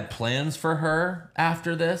must have had plans for her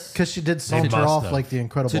after this. Because she did saunter must off have. like the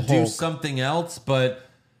Incredible To Hulk. do something else, but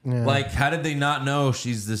how did they not know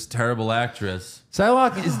she's this terrible actress?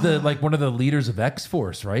 Psylocke is one of the leaders of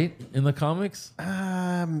X-Force, right? In the comics?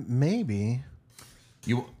 Maybe.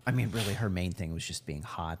 Really, her main thing was just being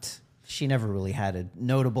hot. She never really had a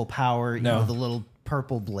notable power. You know, the little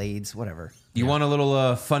purple blades, whatever. You want a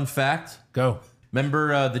little fun fact? Go.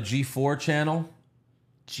 Remember the G4 channel?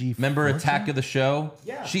 Remember Attack of the Show?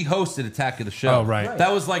 Yeah. She hosted Attack of the Show. Oh, right.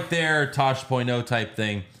 That was like their Tosh.0 type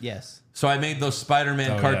thing. Yes. So I made those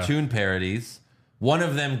Spider-Man cartoon parodies. One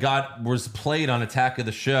of them was played on Attack of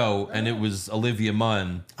the Show, and it was Olivia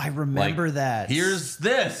Munn. I remember that. Here's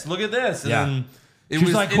this. Look at this. And then She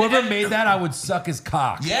was like, whoever made that, I would suck his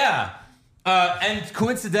cock. Yeah. And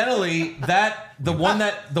coincidentally, the one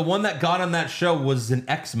that got on that show was an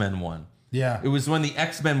X-Men one. Yeah. It was when the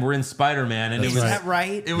X-Men were in Spider-Man, and Is that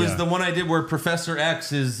right? It was the one I did where Professor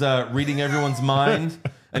X is reading everyone's mind,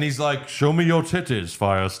 and he's like, "Show me your titties,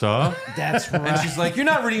 Firestar." That's right. And she's like, "You're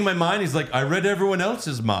not reading my mind." He's like, "I read everyone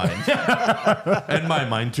else's mind, and my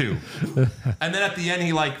mind too." And then at the end,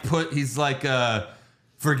 he's like,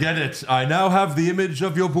 "Forget it. I now have the image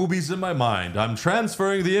of your boobies in my mind. I'm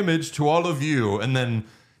transferring the image to all of you." And then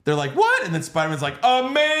they're like, "What?" And then Spider-Man's like,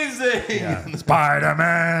 "Amazing!" Yeah.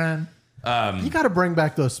 Spider-Man. You got to bring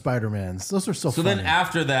back those Spider-Mans. Those are so funny. Then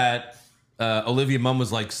after that, Olivia Munn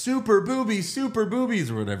was like, super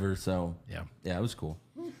boobies, or whatever. So yeah, it was cool.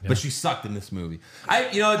 but she sucked in this movie.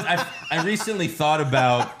 I recently thought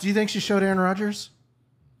about. Do you think she showed Aaron Rodgers?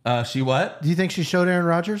 She what? Do you think she showed Aaron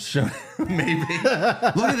Rodgers? Maybe. Look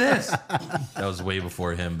at this. That was way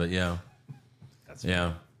before him, but yeah.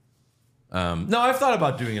 Yeah. No, I've thought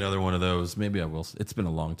about doing another one of those. Maybe I will. It's been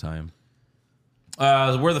a long time.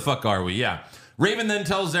 Where the fuck are we? Yeah. Raven then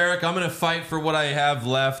tells Eric, I'm going to fight for what I have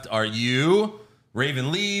left. Are you?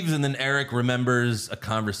 Raven leaves, and then Eric remembers a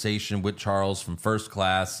conversation with Charles from First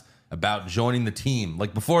Class about joining the team,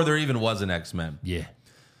 like before there even was an X-Men. Yeah.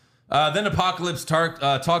 Then Apocalypse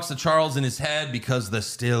talks to Charles in his head because they're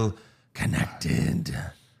still connected.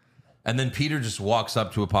 And then Peter just walks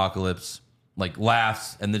up to Apocalypse, like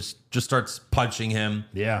laughs, and then just starts punching him.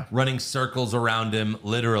 Yeah. Running circles around him,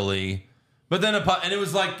 literally. But then, and it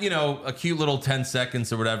was like, a cute little 10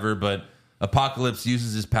 seconds or whatever, but Apocalypse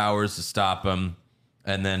uses his powers to stop him.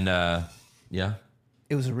 And then, yeah.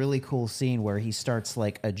 It was a really cool scene where he starts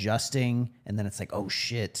like adjusting, and then it's like, oh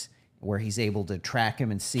shit, where he's able to track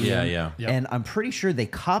him and see him. Yeah. Yep. And I'm pretty sure they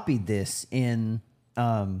copied this in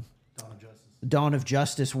Dawn of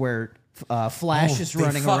Justice, where Flash is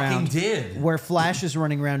running around. Did. Where Flash is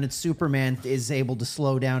running around and Superman is able to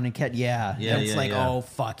slow down and catch. Oh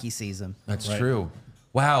fuck, he sees him. That's true.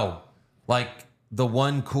 Wow. Like the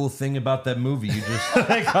one cool thing about that movie you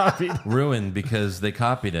just ruined because they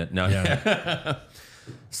copied it. No. Yeah.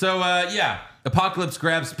 So, Apocalypse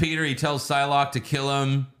grabs Peter. He tells Psylocke to kill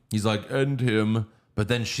him. He's like, end him. But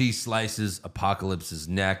then she slices Apocalypse's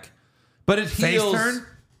neck. But it heals. Face turn?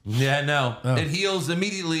 Yeah, no. Oh. It heals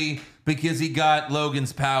immediately because he got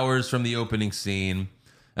Logan's powers from the opening scene.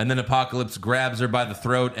 And then Apocalypse grabs her by the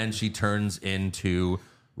throat and she turns into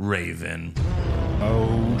Raven.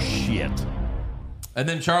 Oh, shit. And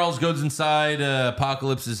then Charles goes inside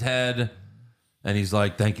Apocalypse's head and he's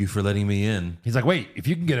like, thank you for letting me in. He's like, wait, if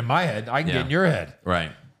you can get in my head, I can get in your head.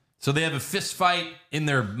 Right. So they have a fist fight in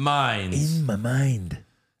their minds. In my mind.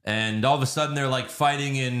 And all of a sudden they're like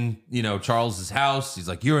fighting in, Charles's house. He's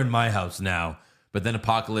like, you're in my house now. But then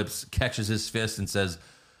Apocalypse catches his fist and says,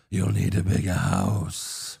 you'll need a bigger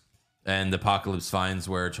house. And Apocalypse finds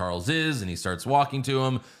where Charles is and he starts walking to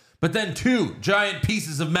him. But then two giant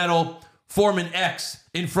pieces of metal form an X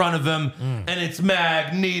in front of him. And it's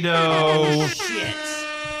Magneto. Shit.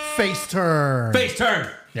 Face turn. Face turn.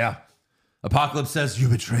 Yeah. Apocalypse says, you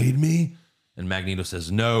betrayed me? And Magneto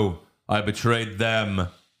says, no, I betrayed them.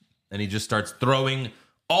 And he just starts throwing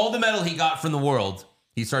all the metal he got from the world.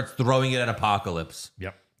 He starts throwing it at Apocalypse.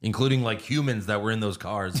 Yep. Including like humans that were in those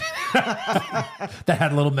cars. That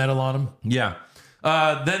had a little metal on them. Yeah.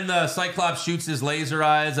 Then the Cyclops shoots his laser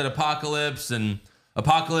eyes at Apocalypse. And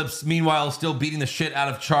Apocalypse, meanwhile, is still beating the shit out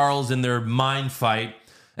of Charles in their mind fight.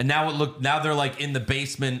 And now they're like in the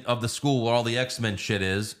basement of the school where all the X-Men shit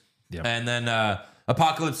is. Yep. And then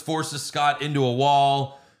Apocalypse forces Scott into a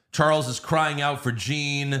wall. Charles is crying out for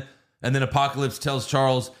Jean. And then Apocalypse tells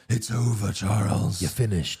Charles, it's over, Charles. You're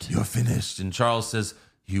finished. You're finished. And Charles says,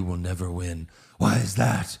 you will never win. Why is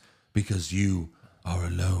that? Because you are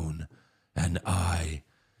alone. And I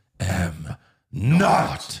am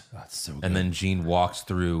not. That's so good. And then Jean walks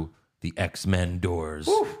through the X-Men doors.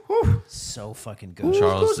 So fucking good.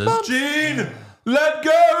 Charles says, Jean, let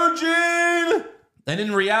go, Jean. And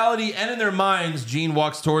in reality and in their minds, Jean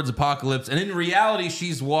walks towards Apocalypse. And in reality,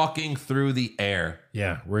 she's walking through the air.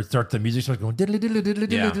 Yeah, where the music starts going diddly diddly diddly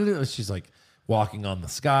diddly diddly. She's like walking on the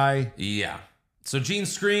sky. Yeah. So Jean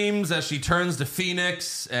screams as she turns to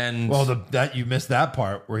Phoenix and... Well, that you missed that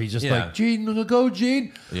part where he's just like, Jean, let go,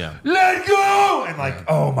 Jean. Yeah. Let go! And like,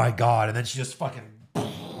 oh my God. And then she just fucking...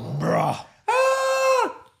 Bruh.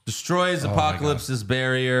 Destroys Apocalypse's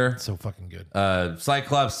barrier. So fucking good.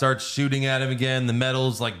 Cyclops starts shooting at him again. The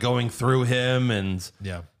metal's like going through him, and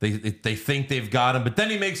they think they've got him. But then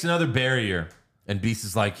he makes another barrier, and Beast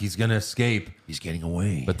is like, he's gonna escape. He's getting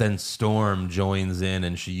away. But then Storm joins in,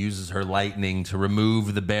 and she uses her lightning to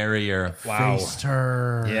remove the barrier. Wow. Face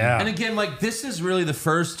turn. Yeah. And again, like this is really the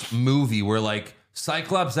first movie where like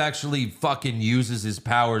Cyclops actually fucking uses his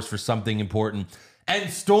powers for something important. And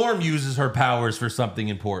Storm uses her powers for something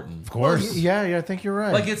important. Of course. Well, yeah, I think you're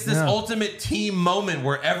right. Like it's this ultimate team moment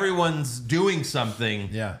where everyone's doing something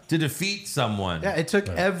to defeat someone. Yeah, it took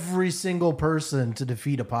every single person to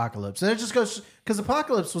defeat Apocalypse. And it just goes because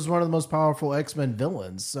Apocalypse was one of the most powerful X-Men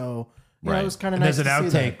villains. So you know, it was kind of nice to see that.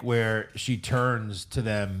 There's an outtake where she turns to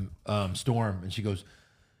them, Storm, and she goes,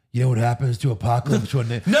 you know what happens to Apocalypse when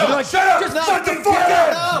they... No, like, shut up! Just shut the fuck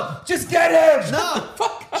up! No. Just get him! No!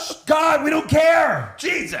 Fuck! God, we don't care!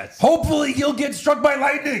 Jesus! Hopefully he'll get struck by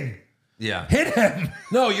lightning! Yeah. Hit him!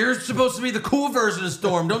 No, you're supposed to be the cool version of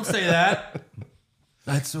Storm. Don't say that.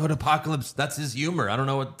 That's what Apocalypse, that's his humor. I don't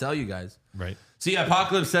know what to tell you guys. Right. So yeah,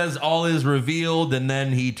 Apocalypse says all is revealed, and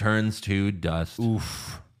then he turns to dust.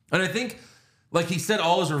 Oof. And I think, like he said,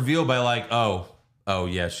 all is revealed by like, oh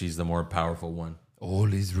yeah, she's the more powerful one.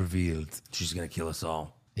 All is revealed. She's gonna kill us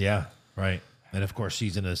all. Yeah, right. And of course,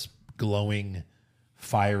 she's in this glowing,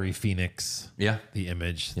 fiery phoenix. Yeah. The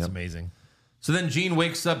image. It's amazing. So then Gene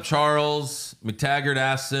wakes up Charles. McTaggart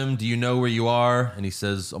asks him, do you know where you are? And he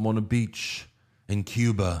says, I'm on a beach in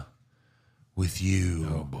Cuba with you.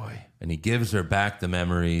 Oh, boy. And he gives her back the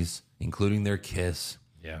memories, including their kiss.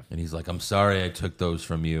 Yeah. And he's like, I'm sorry I took those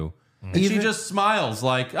from you. And she just smiles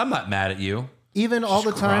like, I'm not mad at you. Even all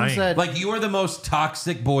the times crying. that Like, you are the most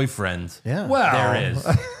toxic boyfriend yeah. Well, there is.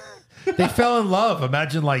 They fell in love.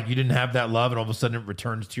 Imagine like you didn't have that love and all of a sudden it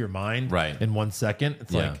returns to your mind Right. in 1 second.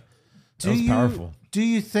 It's Yeah. like, that was powerful. Do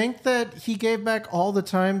you think that he gave back all the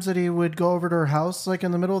times that he would go over to her house, like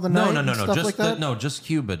in the middle of the night? No. and stuff Just like that? just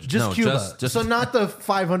Cuba. Just No, Cuba. Just, so not the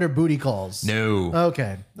 500 booty calls. no.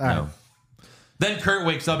 Okay. All right. No. Then Kurt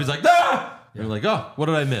wakes up. He's like, ah! And you're like, oh, what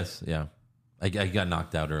did I miss? Yeah. I got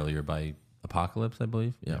knocked out earlier by Apocalypse, I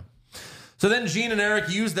believe. Yeah. So then Gene and Eric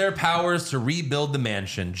use their powers to rebuild the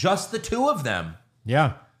mansion. Just the two of them.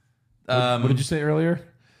 Yeah. What did you say earlier?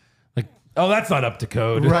 Like, oh, that's not up to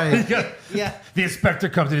code. Right. Yeah. The inspector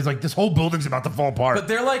comes in. He's like, this whole building's about to fall apart. But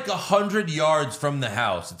they're like 100 yards from the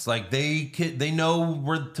house. It's like they know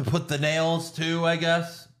where to put the nails to, I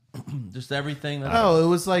guess. Just everything. Oh, it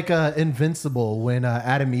was like Invincible when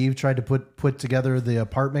Adam and Eve tried to put together the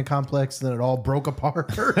apartment complex and then it all broke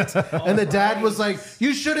apart. And the dad was like,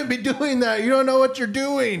 you shouldn't be doing that. You don't know what you're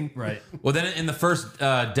doing. right. Well, then in the first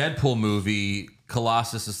Deadpool movie,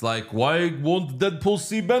 Colossus is like, why won't Deadpool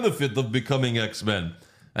see benefit of becoming X-Men?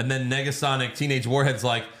 And then Negasonic Teenage Warhead's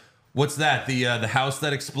like, what's that? The house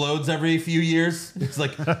that explodes every few years? It's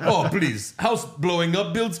like, oh, please. House blowing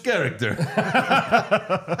up builds character.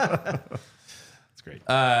 That's great.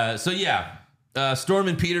 So yeah, Storm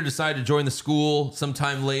and Peter decide to join the school.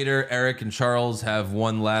 Sometime later, Eric and Charles have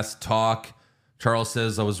one last talk. Charles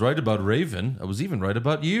says, I was right about Raven. I was even right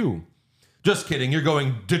about you. Just kidding. You're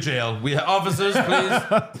going to jail. We have officers,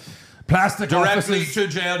 please. Plastic Directly offices. to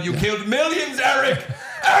jail. You killed millions, Eric.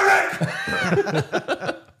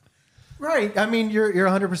 Eric! Right. I mean, you're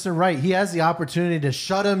 100% right. He has the opportunity to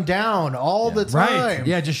shut him down all the time. Right.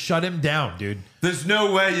 Yeah, just shut him down, dude. There's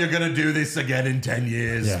no way you're going to do this again in 10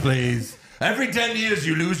 years, Yeah. please. Every 10 years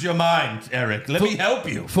you lose your mind, Eric. Let me help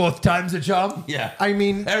you. Fourth time's a charm. Yeah. I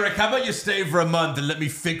mean, Eric, how about you stay for a month and let me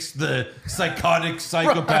fix the psychotic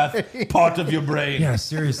psychopath part of your brain? Yeah,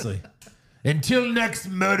 seriously. Until next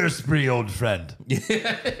murder spree, old friend.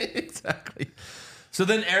 Exactly. So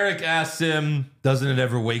then Eric asks him, doesn't it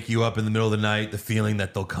ever wake you up in the middle of the night, the feeling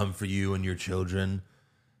that they'll come for you and your children?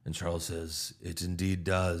 And Charles says, it indeed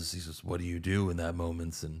does. He says, what do you do in that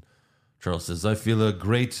moment? And Charles says, I feel a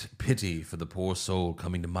great pity for the poor soul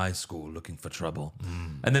coming to my school looking for trouble.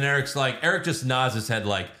 And then Eric just nods his head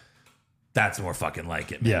like, that's more fucking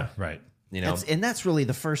like it, man. Yeah, right. You know? That's really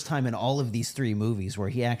the first time in all of these three movies where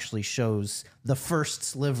he actually shows the first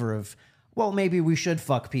sliver of, well, maybe we should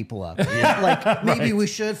fuck people up. Like, maybe we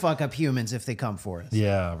should fuck up humans if they come for us.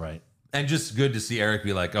 Yeah, right. And just good to see Eric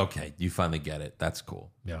be like, okay, you finally get it. That's cool.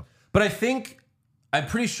 Yeah. But I'm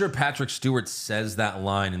pretty sure Patrick Stewart says that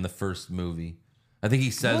line in the first movie. I think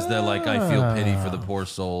he says that, like, I feel pity for the poor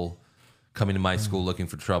soul coming to my school looking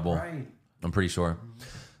for trouble. Right. I'm pretty sure.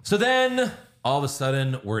 So then, all of a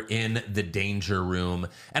sudden, we're in the danger room.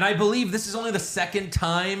 And I believe this is only the second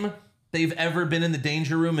time they've ever been in the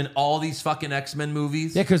danger room in all these fucking X-Men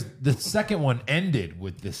movies. Yeah, because the second one ended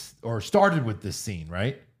with this, or started with this scene,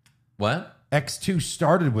 right? What? X2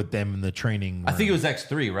 started with them in the training room. I think it was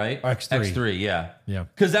X3, right? X3. X3, yeah. Yeah.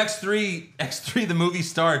 Because X3, the movie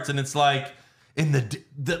starts and it's like in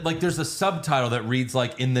the like there's a subtitle that reads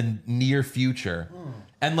like in the near future,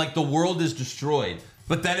 and like the world is destroyed.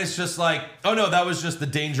 But then it's just like, oh no, that was just the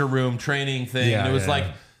danger room training thing. Yeah, and it was yeah, like,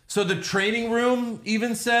 yeah. So the training room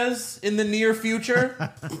even says in the near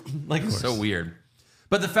future, like so weird.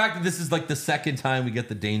 But the fact that this is like the second time we get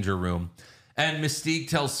the danger room. And Mystique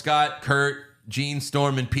tells Scott, Kurt, Jean,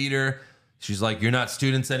 Storm, and Peter, she's like, you're not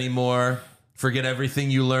students anymore. Forget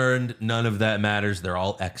everything you learned. None of that matters. They're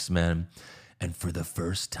all X-Men. And for the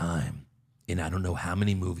first time in I don't know how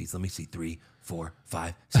many movies, let me see, 3, 4,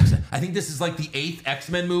 5, 6, 7. I think this is like the 8th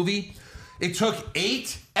X-Men movie. It took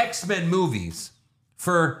 8 X-Men movies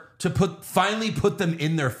to finally put them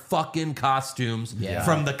in their fucking costumes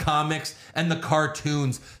from the comics and the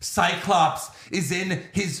cartoons. Cyclops is in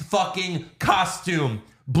his fucking costume.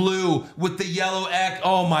 blue with the yellow X.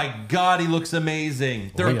 Oh my God, he looks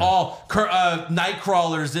amazing. They're all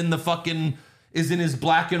Nightcrawler's in the fucking is in his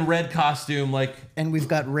black and red costume, like. And we've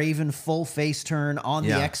got Raven full face turn on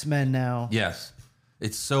the X-Men now. Yes,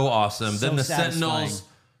 it's so awesome. So then the satisfying. Sentinels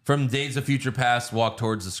from Days of Future Past walk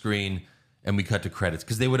towards the screen, and we cut to credits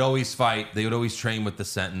because they would always fight. They would always train with the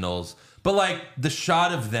Sentinels. But like the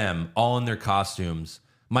shot of them all in their costumes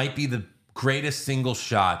might be the greatest single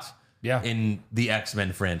shot in the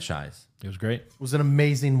X-Men franchise. It was great. It was an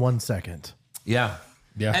amazing 1 second. Yeah.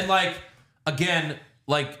 Yeah. And like, again,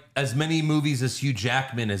 like as many movies as Hugh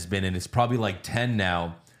Jackman has been in, it's probably like 10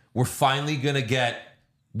 now. We're finally going to get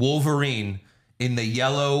Wolverine in the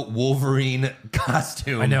yellow Wolverine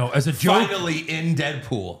costume. I know, as a joke. Finally in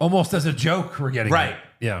Deadpool. Almost as a joke, we're getting Right. it.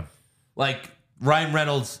 Yeah. Like Ryan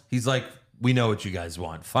Reynolds, he's like, we know what you guys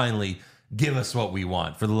want. Finally, give us what we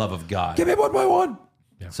want for the love of God. Give me what I want.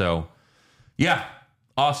 Yeah. So, yeah,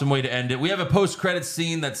 awesome way to end it. We have a post-credit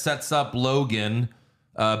scene that sets up Logan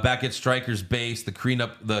back at Stryker's base. The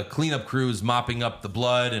cleanup crew is mopping up the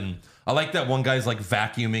blood, and I like that one guy's like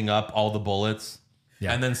vacuuming up all the bullets.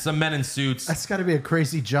 Yeah. And then some men in suits. That's got to be a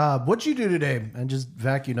crazy job. What'd you do today? And just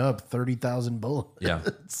vacuum up 30,000 bullets. Yeah.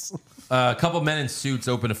 A couple men in suits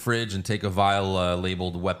open a fridge and take a vial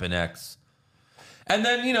labeled Weapon X. And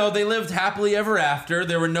then, you know, they lived happily ever after.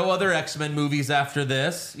 There were no other X-Men movies after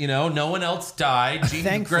this. You know, no one else died.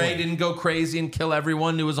 Jean Grey didn't go crazy and kill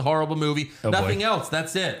everyone. It was a horrible movie. Nothing else.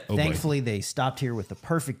 That's it. Thankfully, they stopped here with the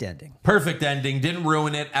perfect ending. Perfect ending. Didn't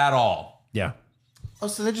ruin it at all. Yeah. Oh,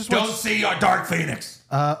 so they just Don't see our Dark Phoenix.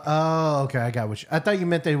 Okay, I got what I thought you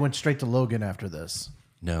meant they went straight to Logan after this.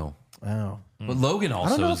 No. Oh. But Logan I don't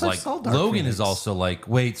also know is if I like, saw Dark Logan Phoenix. is also like,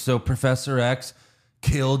 wait, so Professor X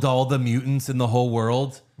killed all the mutants in the whole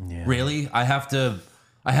world? Yeah. Really? I have to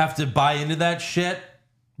buy into that shit?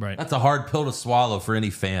 Right. That's a hard pill to swallow for any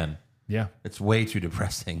fan. Yeah. It's way too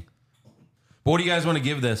depressing. But what do you guys want to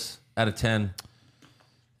give this out of 10?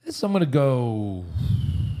 So I'm going to go...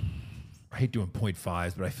 I hate doing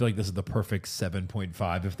 0.5s, but I feel like this is the perfect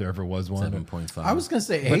 7.5 if there ever was one. 7.5. I was gonna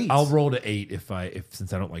say But 8. I'll roll to 8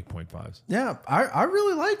 since I don't like 0.5s. Yeah, I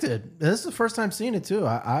really liked it. This is the first time seeing it too.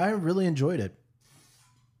 I really enjoyed it.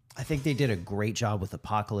 I think they did a great job with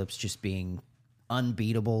Apocalypse just being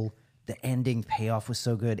unbeatable. The ending payoff was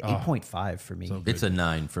so good. 8.5 for me. It's a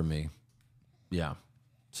 9 for me. Yeah.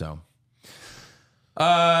 So...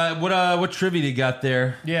 what trivia you got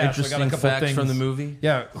there? Yeah, Interesting so I got a couple facts things from the movie.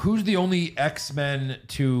 Yeah, who's the only X-Men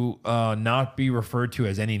to not be referred to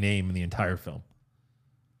as any name in the entire film?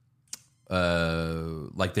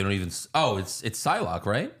 Like they don't even. Oh, it's Psylocke,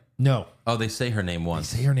 right? No. Oh, they say her name once.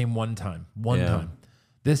 Say her name one time. One time.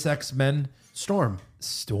 This X-Men, Storm.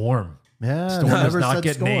 Yeah, Storm does never not said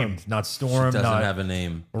get Storm. named. Not Storm. She doesn't not have a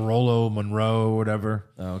name. Rollo, Monroe, whatever.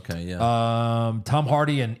 Oh, okay, yeah. Tom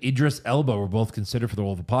Hardy and Idris Elba were both considered for the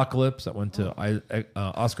role of Apocalypse. That went to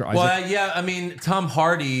Oscar Isaac. Well, yeah, I mean, Tom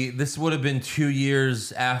Hardy, this would have been 2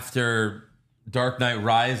 years after Dark Knight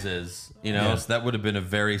Rises, you know, so that would have been a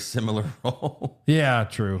very similar role. Yeah,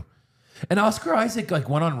 true. And Oscar Isaac like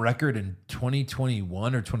went on record in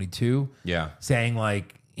 2021 or 22 saying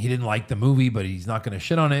like he didn't like the movie, but he's not going to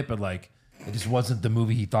shit on it, but like it just wasn't the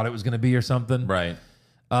movie he thought it was going to be or something. Right.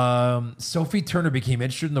 Sophie Turner became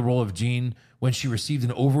interested in the role of Jean when she received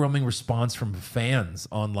an overwhelming response from fans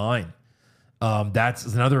online. That's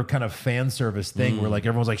another kind of fan service thing where like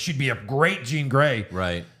everyone's like, she'd be a great Jean Grey.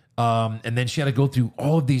 Right. And then she had to go through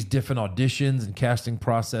all of these different auditions and casting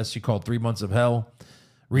process. She called 3 months of hell,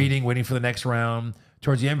 reading, waiting for the next round.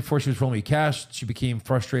 Towards the end, before she was formally cast, she became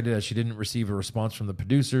frustrated as she didn't receive a response from the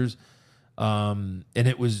producers. And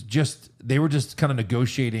it was just, they were just kind of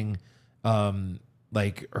negotiating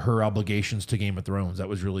like her obligations to Game of Thrones. That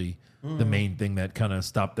was really the main thing that kind of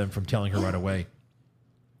stopped them from telling her right away.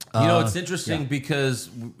 You know, it's interesting because,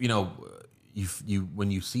 you know, you when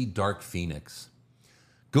you see Dark Phoenix,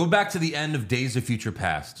 go back to the end of Days of Future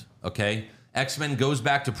Past, okay? X-Men goes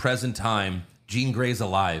back to present time. Jean Grey's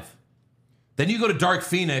alive. Then you go to Dark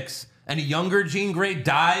Phoenix, and a younger Jean Grey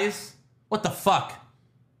dies? What the fuck?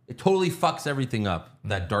 It totally fucks everything up,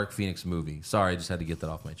 that Dark Phoenix movie. Sorry, I just had to get that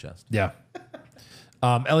off my chest. Yeah.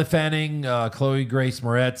 Ellie Fanning, Chloe Grace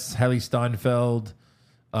Moretz, Haley Steinfeld,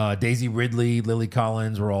 Daisy Ridley, Lily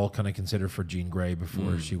Collins were all kind of considered for Jean Grey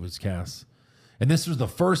before she was cast. And this was the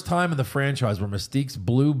first time in the franchise where Mystique's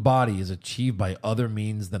blue body is achieved by other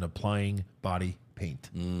means than applying body paint.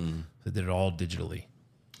 They did it all digitally.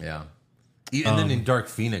 Yeah. And then in Dark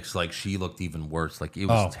Phoenix, like, she looked even worse. Like, it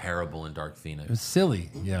was terrible in Dark Phoenix. It was silly,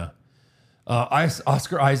 yeah.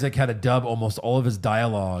 Oscar Isaac had to dub almost all of his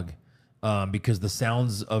dialogue because the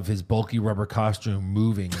sounds of his bulky rubber costume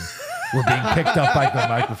moving were being picked up by the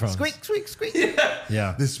microphones. Squeak, squeak, squeak.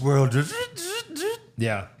 Yeah. This world just.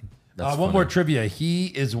 Yeah. That's One funny. more trivia. He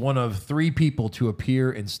is one of 3 people to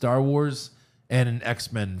appear in Star Wars and an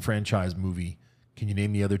X-Men franchise movie. Can you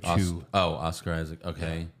name the other 2? Oscar Isaac.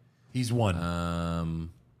 Okay. He's one.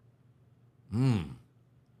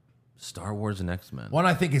 Star Wars and X-Men. One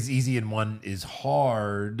I think is easy and one is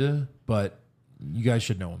hard, but you guys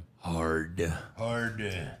should know him. Hard.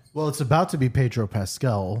 Well, it's about to be Pedro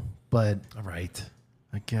Pascal, but All right.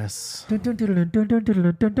 I guess.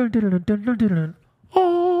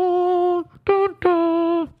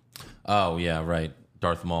 Oh, yeah, right.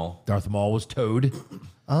 Darth Maul. Darth Maul was Toad.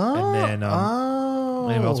 Oh, And then,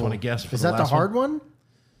 anyone else want to guess? For Is the that the last hard one?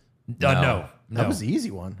 No. That was the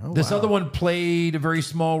easy one. Oh, This wow. other one played a very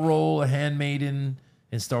small role, a handmaiden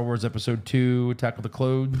in Star Wars Episode 2, Attack of the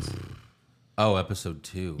Clones. Oh, episode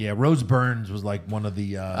 2. Yeah, Rose Byrne was like one of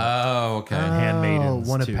the Oh, okay. handmaidens.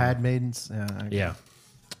 one of too. Padmaidens. Yeah. Yeah.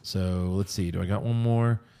 So let's see. Do I got one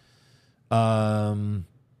more?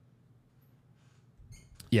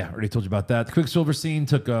 Yeah, I already told you about that. The Quicksilver scene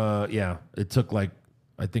took it took like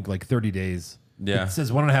I think like 30 days. Yeah. It says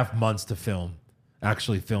 1.5 months to film.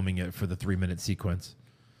 Actually filming it for the 3-minute sequence.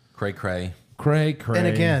 Cray. Cray. And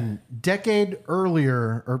again, decade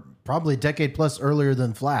earlier, or probably a decade plus earlier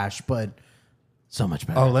than Flash, but so much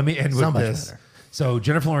better. Oh, let me end So with much this. better. So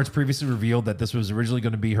Jennifer Lawrence previously revealed that this was originally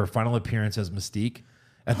going to be her final appearance as Mystique.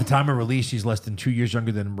 At the time of release, she's less than 2 years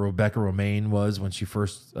younger than Rebecca Romijn was when she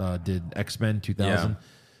first did X-Men 2000. Yeah.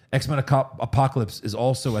 X-Men Apocalypse is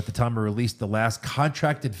also, at the time of release, the last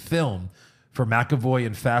contracted film for McAvoy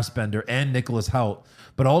and Fassbender and Nicholas Hoult,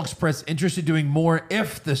 but all expressed interest in doing more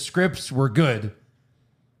if the scripts were good.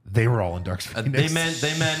 They were all in Dark Phoenix.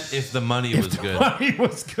 They meant if the money was good. Money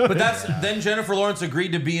was good. But then Jennifer Lawrence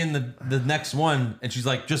agreed to be in the next one, and she's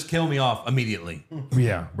like, just kill me off immediately.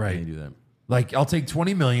 Yeah, right. Can you do that? Like, I'll take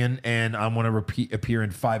 $20 million and I want to appear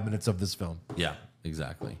in 5 minutes of this film. Yeah,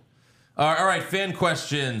 exactly. All right, fan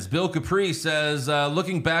questions. Bill Capri says,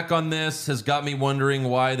 looking back on this has got me wondering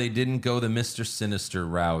why they didn't go the Mr. Sinister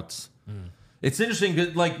route. It's interesting,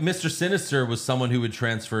 'cause, like, Mr. Sinister was someone who would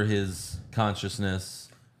transfer his consciousness.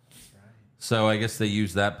 So I guess they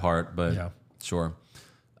used that part, but Yeah. sure.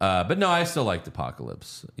 But no, I still liked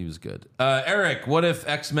Apocalypse. He was good. Eric, what if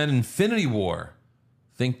X-Men Infinity War?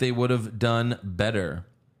 Think they would have done better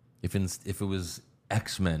if it was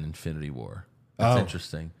X-Men Infinity War. That's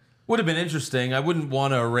interesting. Would have been interesting. I wouldn't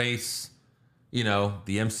want to erase, the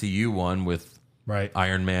MCU one with Right.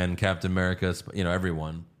 Iron Man, Captain America,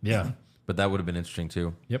 everyone. Yeah. But that would have been interesting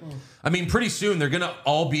too. Yep. I mean, pretty soon they're going to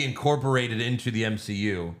all be incorporated into the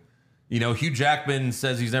MCU. Hugh Jackman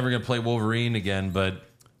says he's never going to play Wolverine again, but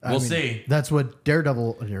we'll see. That's what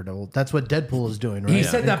Daredevil. That's what Deadpool is doing, right? He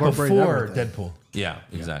said that Incorporating before everything. Deadpool. Yeah,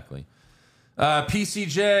 exactly.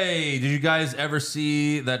 PCJ, did you guys ever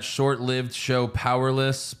see that short-lived show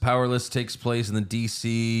Powerless? Powerless takes place in the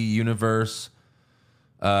DC universe.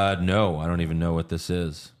 No, I don't even know what this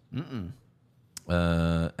is.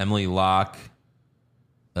 Emily Locke,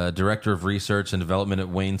 Director of Research and Development at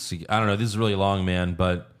Wayne C. I don't know. This is really long, man,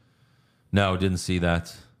 but no, didn't see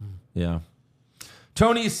that. Yeah.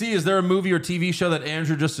 Tony C, is there a movie or TV show that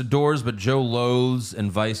Andrew just adores but Joe loathes and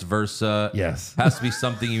vice versa? Yes. Has to be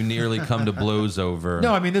something you nearly come to blows over.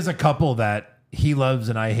 No, I mean, there's a couple that he loves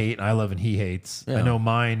and I hate, and I love and he hates. Yeah. I know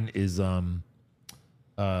mine is, what's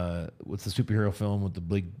the superhero film with the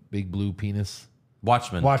big blue penis?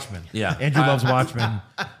 Watchmen. Watchmen. Yeah. Andrew loves Watchmen.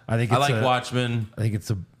 I think I it's like Watchmen. I think it's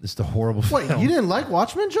a horrible Wait, film. you didn't like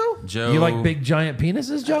Watchmen, Joe? Joe. You like big giant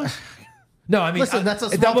penises, Josh? No, I mean, Listen, that's a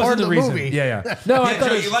that small wasn't part the of the reason. movie. Yeah. No, I Yeah, thought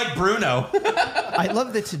Joe, it was, you like Bruno. I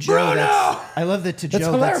love that to Joe. Bruno! I love that to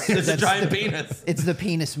Joe. hilarious. It's a giant penis. It's the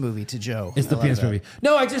penis movie to Joe. it's the I love penis that. movie.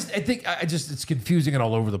 No, I think it's confusing and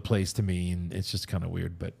all over the place to me, and it's just kind of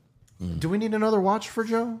weird. But Do we need another watch for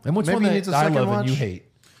Joe? and which Maybe one he that needs a I second love watch? and you hate?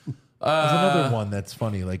 There's another one that's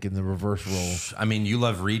funny, like in the reverse role. I mean, you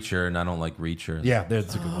love Reacher, and I don't like Reacher. Yeah,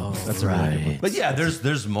 that's a good one. That's a really good one. But yeah,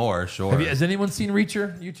 there's more, sure. Has anyone seen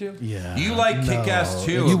Reacher? You two? Yeah. You like Kick-Ass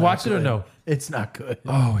 2. You watch it or no? It's not good.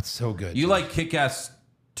 Oh, it's so good. You like Kick-Ass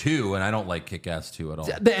 2, and I don't like Kick-Ass 2 at all.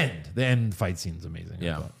 the end fight scene's amazing. I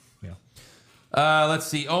Yeah. thought. Yeah. Let's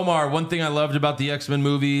see. Omar, one thing I loved about the X-Men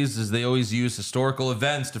movies is they always use historical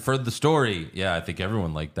events to further the story. Yeah, I think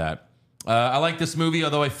everyone liked that. I like this movie,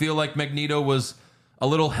 although I feel like Magneto was a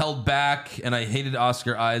little held back, and I hated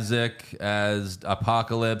Oscar Isaac as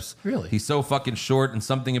Apocalypse. Really? He's so fucking short, and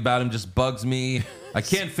something about him just bugs me. I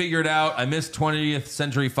can't figure it out. I miss 20th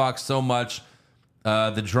Century Fox so much.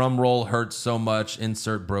 The drum roll hurts so much.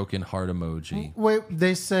 Insert broken heart emoji. Wait,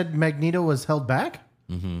 they said Magneto was held back?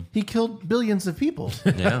 Mm-hmm. He killed billions of people.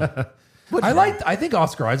 Yeah. I think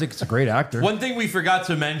Oscar Isaac's a great actor. One thing we forgot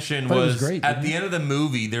to mention was great, at the end of the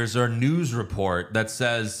movie, there's a news report that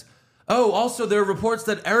says, oh, also there are reports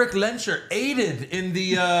that Eric Lencher aided in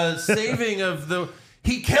the saving of the...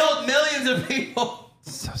 He killed millions of people.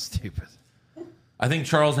 So stupid. I think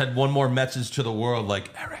Charles had one more message to the world like,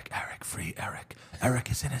 Eric, free Eric.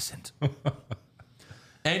 Eric is innocent.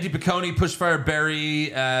 Andy Piccone, Pushfire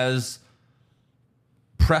Barry as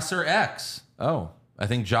Professor X. Oh, I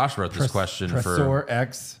think Josh wrote this question for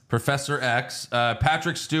Professor X.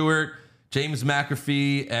 Patrick Stewart, James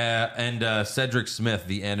McAfee, and Cedric Smith,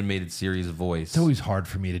 the animated series voice. It's always hard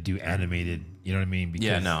for me to do animated. You know what I mean?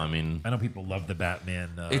 Because I know people love the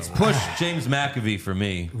Batman. It's pushed James McAfee for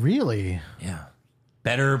me. Really? Yeah.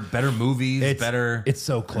 Better movies, better. It's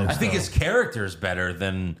so close. I think his character is better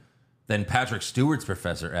than Patrick Stewart's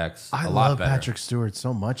Professor X. I love Patrick Stewart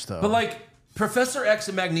so much, though. But like Professor X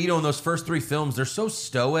and Magneto in those first 3 films, they're so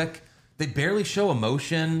stoic. They barely show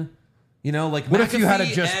emotion. You know, like what if you had to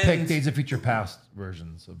just pick Days of Future Past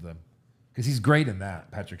versions of them? Because he's great in that,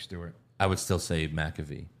 Patrick Stewart. I would still say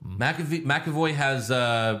McAfee. McAvoy has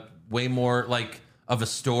way more like of a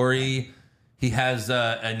story. He has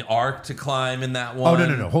an arc to climb in that one.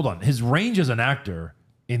 Oh, no. Hold on. His range as an actor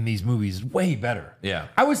in these movies is way better. Yeah.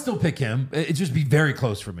 I would still pick him. It'd just be very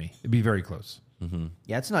close for me. It'd be very close. Mm-hmm.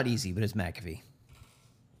 Yeah, it's not easy, but it's McAfee.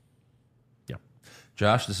 Yeah.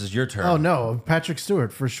 Josh, this is your turn. Oh, no. Patrick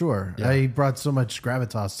Stewart, for sure. Yeah. He brought so much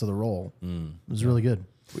gravitas to the role. It was really good.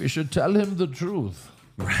 We should tell him the truth.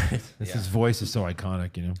 Right. His voice is so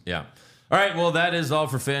iconic, you know? Yeah. All right, well, that is all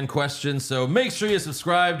for fan questions. So make sure you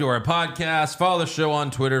subscribe to our podcast. Follow the show on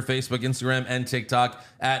Twitter, Facebook, Instagram, and TikTok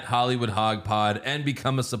at Hollywood Hog Pod, and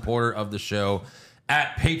become a supporter of the show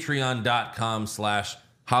at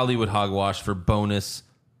patreon.com/Hollywood Hogwash for bonus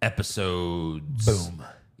episodes. Boom.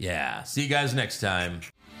 Yeah. See you guys next time.